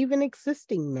and even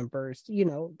existing members, you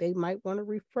know, they might want a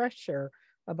refresher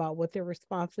about what their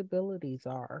responsibilities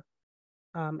are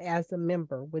as a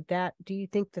member. Do you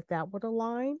think that would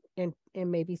align and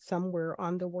maybe somewhere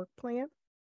on the work plan?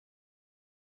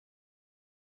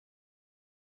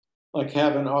 Like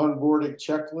have an onboarding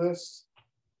checklist?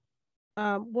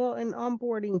 Well, an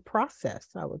onboarding process,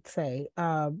 I would say,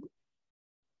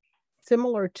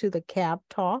 similar to the CAB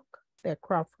talk that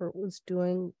Crawford was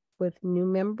doing with new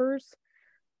members,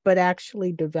 but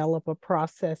actually develop a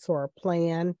process or a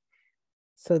plan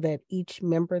so that each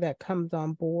member that comes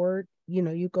on board, you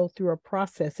know, you go through a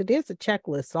process. It is a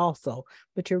checklist also,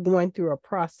 but you're going through a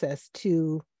process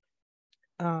to,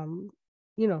 you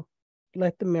know,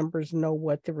 let the members know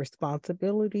what the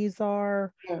responsibilities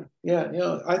are. Yeah. You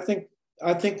know, I think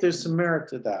there's some merit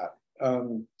to that.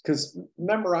 because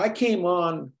remember, I came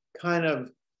on kind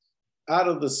of out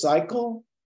of the cycle,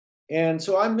 and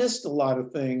so I missed a lot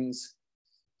of things.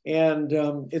 And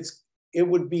it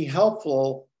would be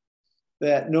helpful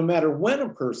that no matter when a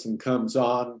person comes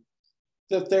on,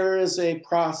 that there is a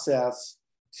process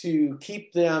to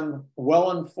keep them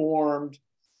well informed,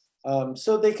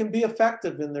 so they can be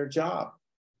effective in their job.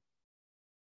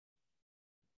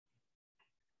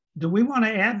 Do we want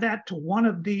to add that to one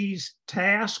of these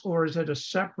tasks, or is it a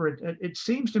separate? It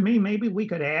seems to me maybe we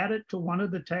could add it to one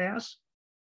of the tasks,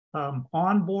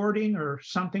 onboarding or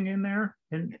something in there.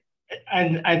 And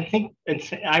I think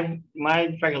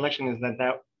my recollection is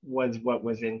that was what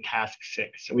was in task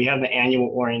 6. So we have the annual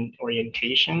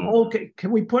orientation. Okay,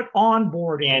 can we put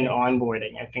onboarding? And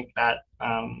onboarding. I think that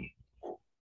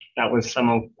that was some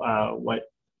of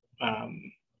what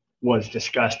was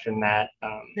discussed in that.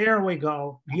 There we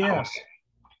go. Yes.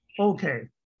 Okay.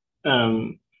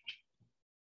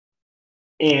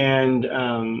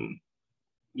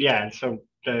 Yeah, so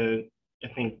I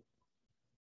think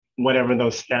whatever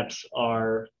those steps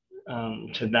are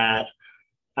to that.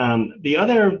 The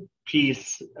other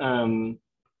piece to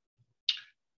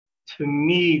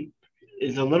me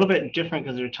is a little bit different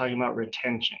because we're talking about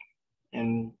retention,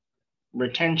 and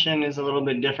retention is a little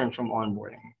bit different from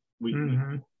onboarding. We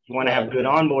want to have good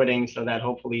onboarding so that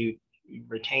hopefully we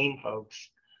retain folks.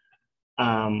 But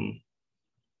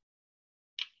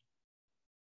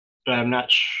I'm not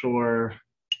sure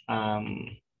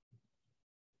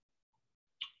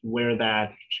where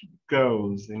that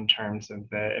goes in terms of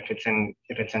if it's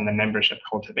in the membership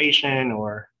cultivation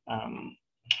or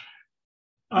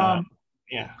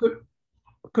yeah.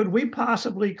 Could we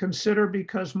possibly consider,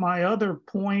 because my other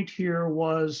point here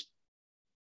was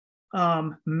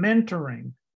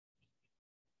mentoring,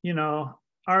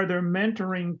 are there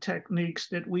mentoring techniques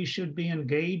that we should be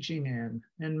engaging in?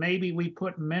 And maybe we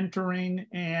put mentoring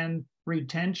and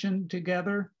retention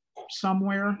together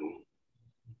somewhere.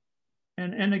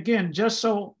 And again, just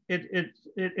so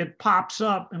it pops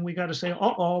up and we got to say,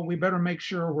 we better make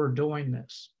sure we're doing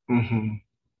this. Mm-hmm.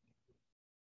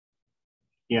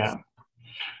 Yeah.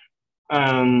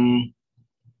 I'm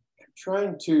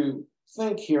trying to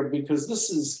think here, because this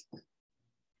is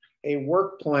a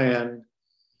work plan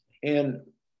and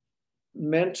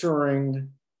mentoring.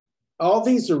 All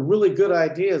these are really good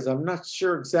ideas. I'm not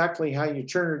sure exactly how you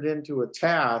turn it into a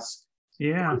task.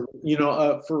 Yeah.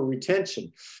 For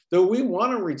retention. Though we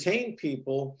want to retain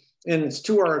people, and it's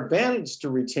to our advantage to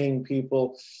retain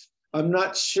people, I'm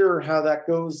not sure how that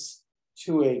goes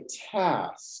to a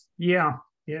task. Yeah.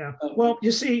 Well,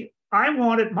 you see,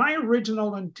 my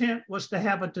original intent was to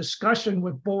have a discussion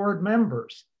with board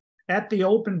members at the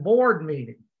open board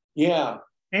meeting. Yeah.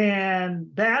 And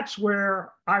that's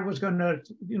where I was going to,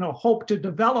 hope to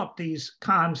develop these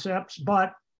concepts,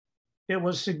 but it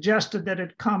was suggested that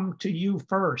it come to you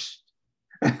first.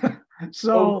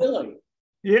 So, really?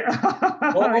 Yeah.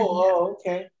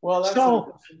 Okay. Well, that's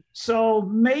so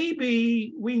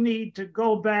maybe we need to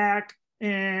go back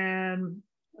and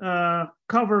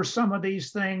cover some of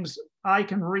these things. I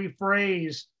can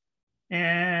rephrase,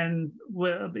 and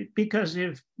because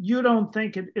if you don't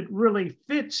think it really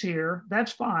fits here,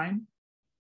 that's fine.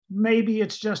 Maybe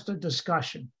it's just a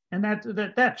discussion, and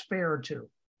that's fair too.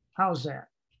 How's that?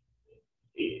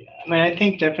 I mean, I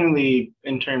think definitely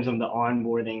in terms of the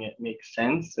onboarding, it makes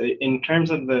sense. In terms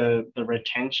of the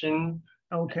retention,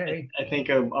 okay, I think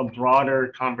a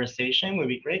broader conversation would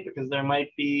be great, because there might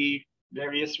be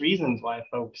various reasons why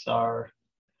folks are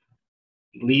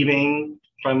leaving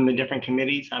from the different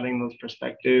committees, having those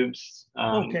perspectives.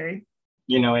 Okay.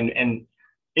 And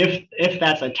if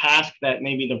that's a task that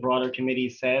maybe the broader committee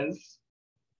says,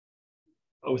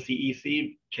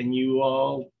 OCEC, can you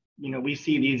all, we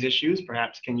see these issues,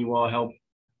 perhaps can you all help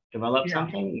develop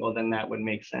something? Well, then that would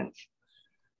make sense.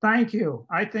 Thank you.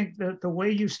 I think that the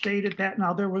way you stated that,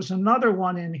 now there was another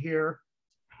one in here.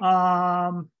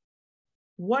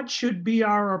 What should be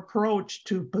our approach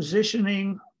to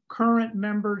positioning current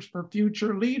members for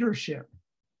future leadership?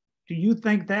 Do you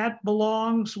think that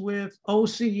belongs with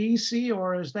OCEC,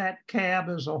 or is that CAB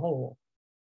as a whole?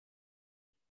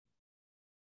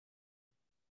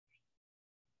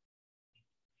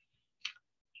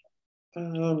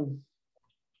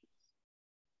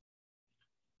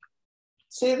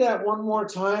 Say that one more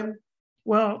time.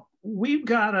 Well, we've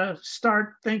got to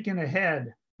start thinking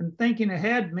ahead, and thinking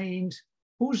ahead means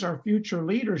who's our future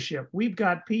leadership. We've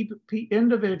got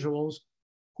individuals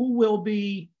who will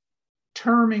be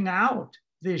terming out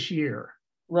this year.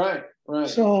 Right.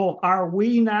 So are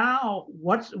we now,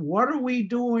 what are we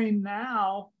doing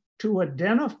now to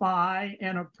identify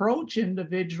and approach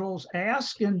individuals,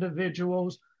 ask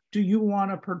individuals, do you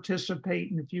want to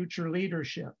participate in future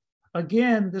leadership?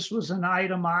 Again, this was an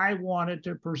item I wanted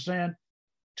to present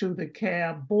to the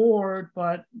CAB board,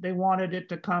 but they wanted it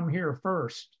to come here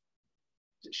first.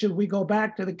 Should we go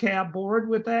back to the CAB board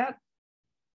with that?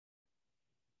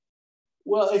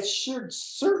 Well, it should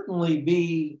certainly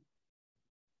be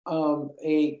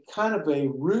a kind of a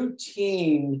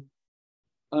routine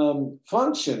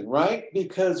function, right?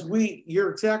 Because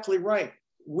you're exactly right.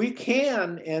 We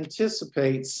can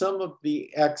anticipate some of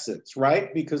the exits,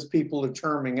 right? Because people are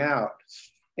terming out.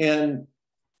 And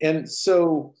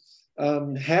so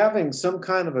having some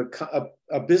kind of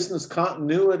a business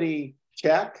continuity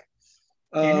check.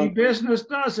 Any business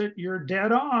does it, you're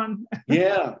dead on.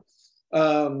 Yeah.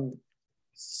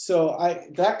 So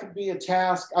that could be a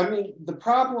task. I mean, the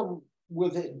problem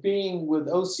with it being with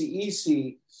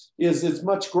OCEC is it's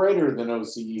much greater than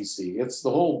OCEC. It's the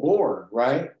whole board,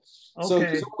 right? Okay. So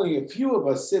there's only a few of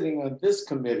us sitting on this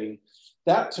committee.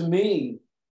 That to me,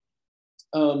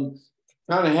 kind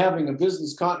of having a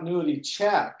business continuity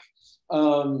check,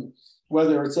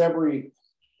 whether it's every,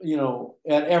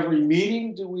 at every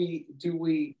meeting, do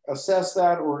we assess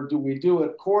that, or do we do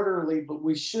it quarterly? But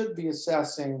we should be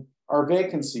assessing our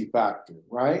vacancy factor,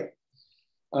 right?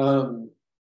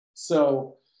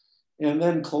 So, and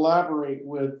then collaborate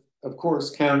with, of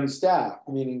course, county staff,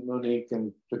 meaning Monique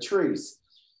and Patrice.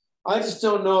 I just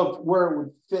don't know where it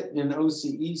would fit in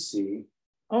OCEC.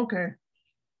 Okay.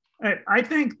 I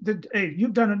think that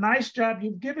you've done a nice job.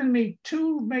 You've given me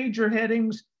two major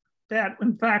headings that,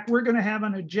 in fact, we're going to have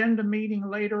an agenda meeting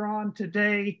later on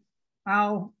today.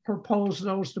 I'll propose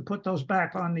those to put those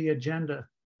back on the agenda.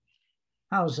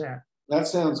 How's that? That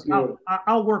sounds good.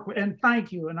 I'll work with, and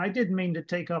thank you. And I didn't mean to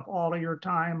take up all of your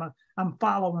time. I'm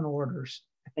following orders.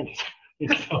 It's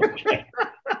okay.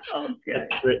 Okay.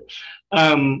 That's great.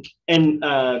 And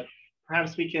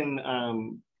perhaps we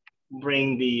can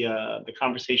bring the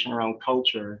conversation around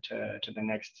culture to the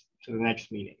next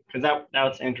meeting, because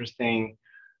that's interesting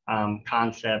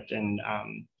concept, and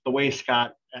the way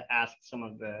Scott asked some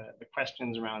of the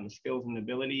questions around the skills and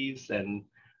abilities, and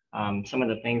some of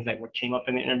the things that came up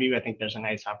in the interview. I think there's a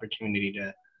nice opportunity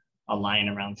to align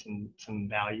around some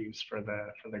values for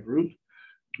the group.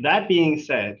 That being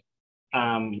said,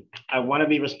 I want to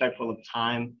be respectful of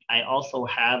time. I also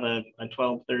have a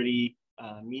 12:30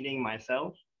 meeting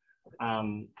myself.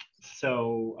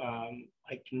 So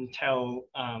I can tell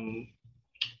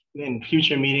in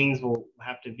future meetings we'll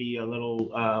have to be a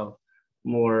little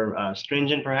more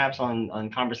stringent perhaps on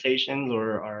conversations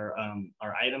or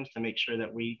our items to make sure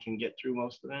that we can get through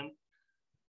most of them.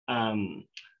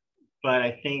 But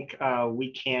I think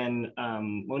we can,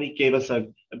 Monique gave us a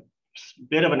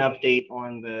bit of an update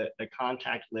on the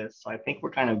contact list. So I think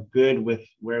we're kind of good with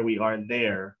where we are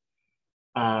there.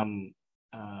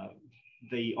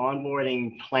 The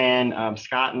onboarding plan,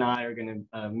 Scott and I are going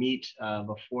to meet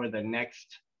before the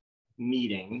next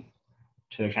meeting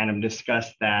to kind of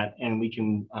discuss that, and we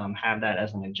can have that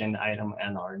as an agenda item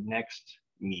at our next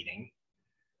meeting.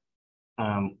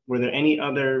 Were there any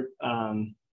other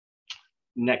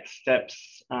next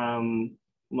steps,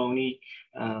 Monique,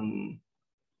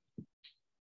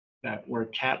 that were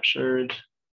captured?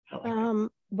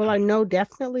 Well, I know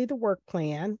definitely the work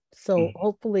plan. So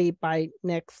hopefully by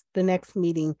the next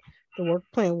meeting, the work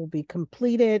plan will be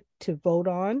completed to vote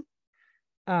on.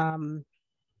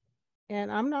 And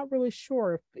I'm not really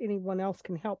sure if anyone else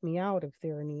can help me out if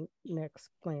there are any next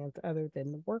plans other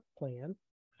than the work plan.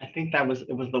 I think it was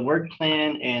the work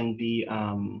plan and the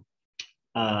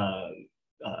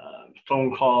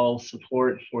phone call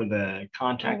support for the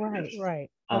contact list. Right.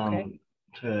 Okay.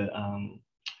 To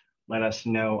let us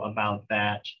know about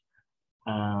that.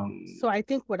 So I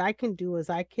think what I can do is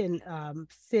I can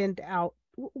send out,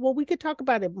 well, we could talk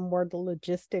about it more, the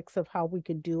logistics of how we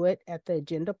could do it at the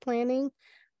agenda planning,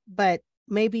 but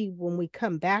maybe when we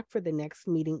come back for the next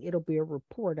meeting, it'll be a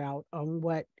report out on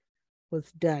what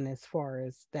was done as far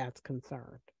as that's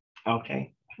concerned.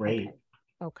 Okay, great.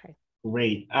 Okay.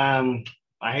 Great. I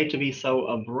hate to be so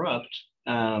abrupt,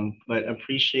 but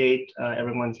appreciate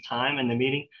everyone's time in the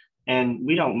meeting. And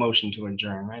we don't motion to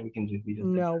adjourn, right? We just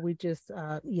no, we just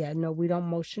no, we don't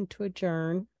motion to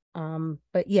adjourn.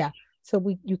 But yeah,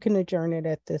 so you can adjourn it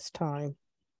at this time.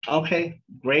 Okay,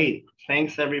 great.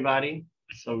 Thanks everybody.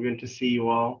 So good to see you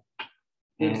all.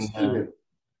 And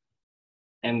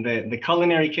the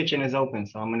culinary kitchen is open,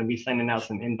 so I'm going to be sending out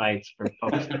some invites for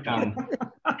folks to come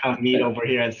meet over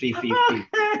here at CCC.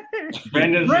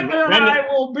 Brenda and I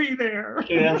will be there.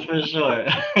 Yeah, that's for sure.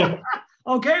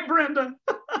 Okay, Brenda.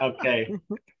 Okay.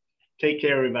 Take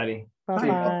care, everybody.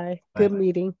 Bye-bye. Good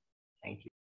meeting. Thank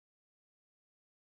you.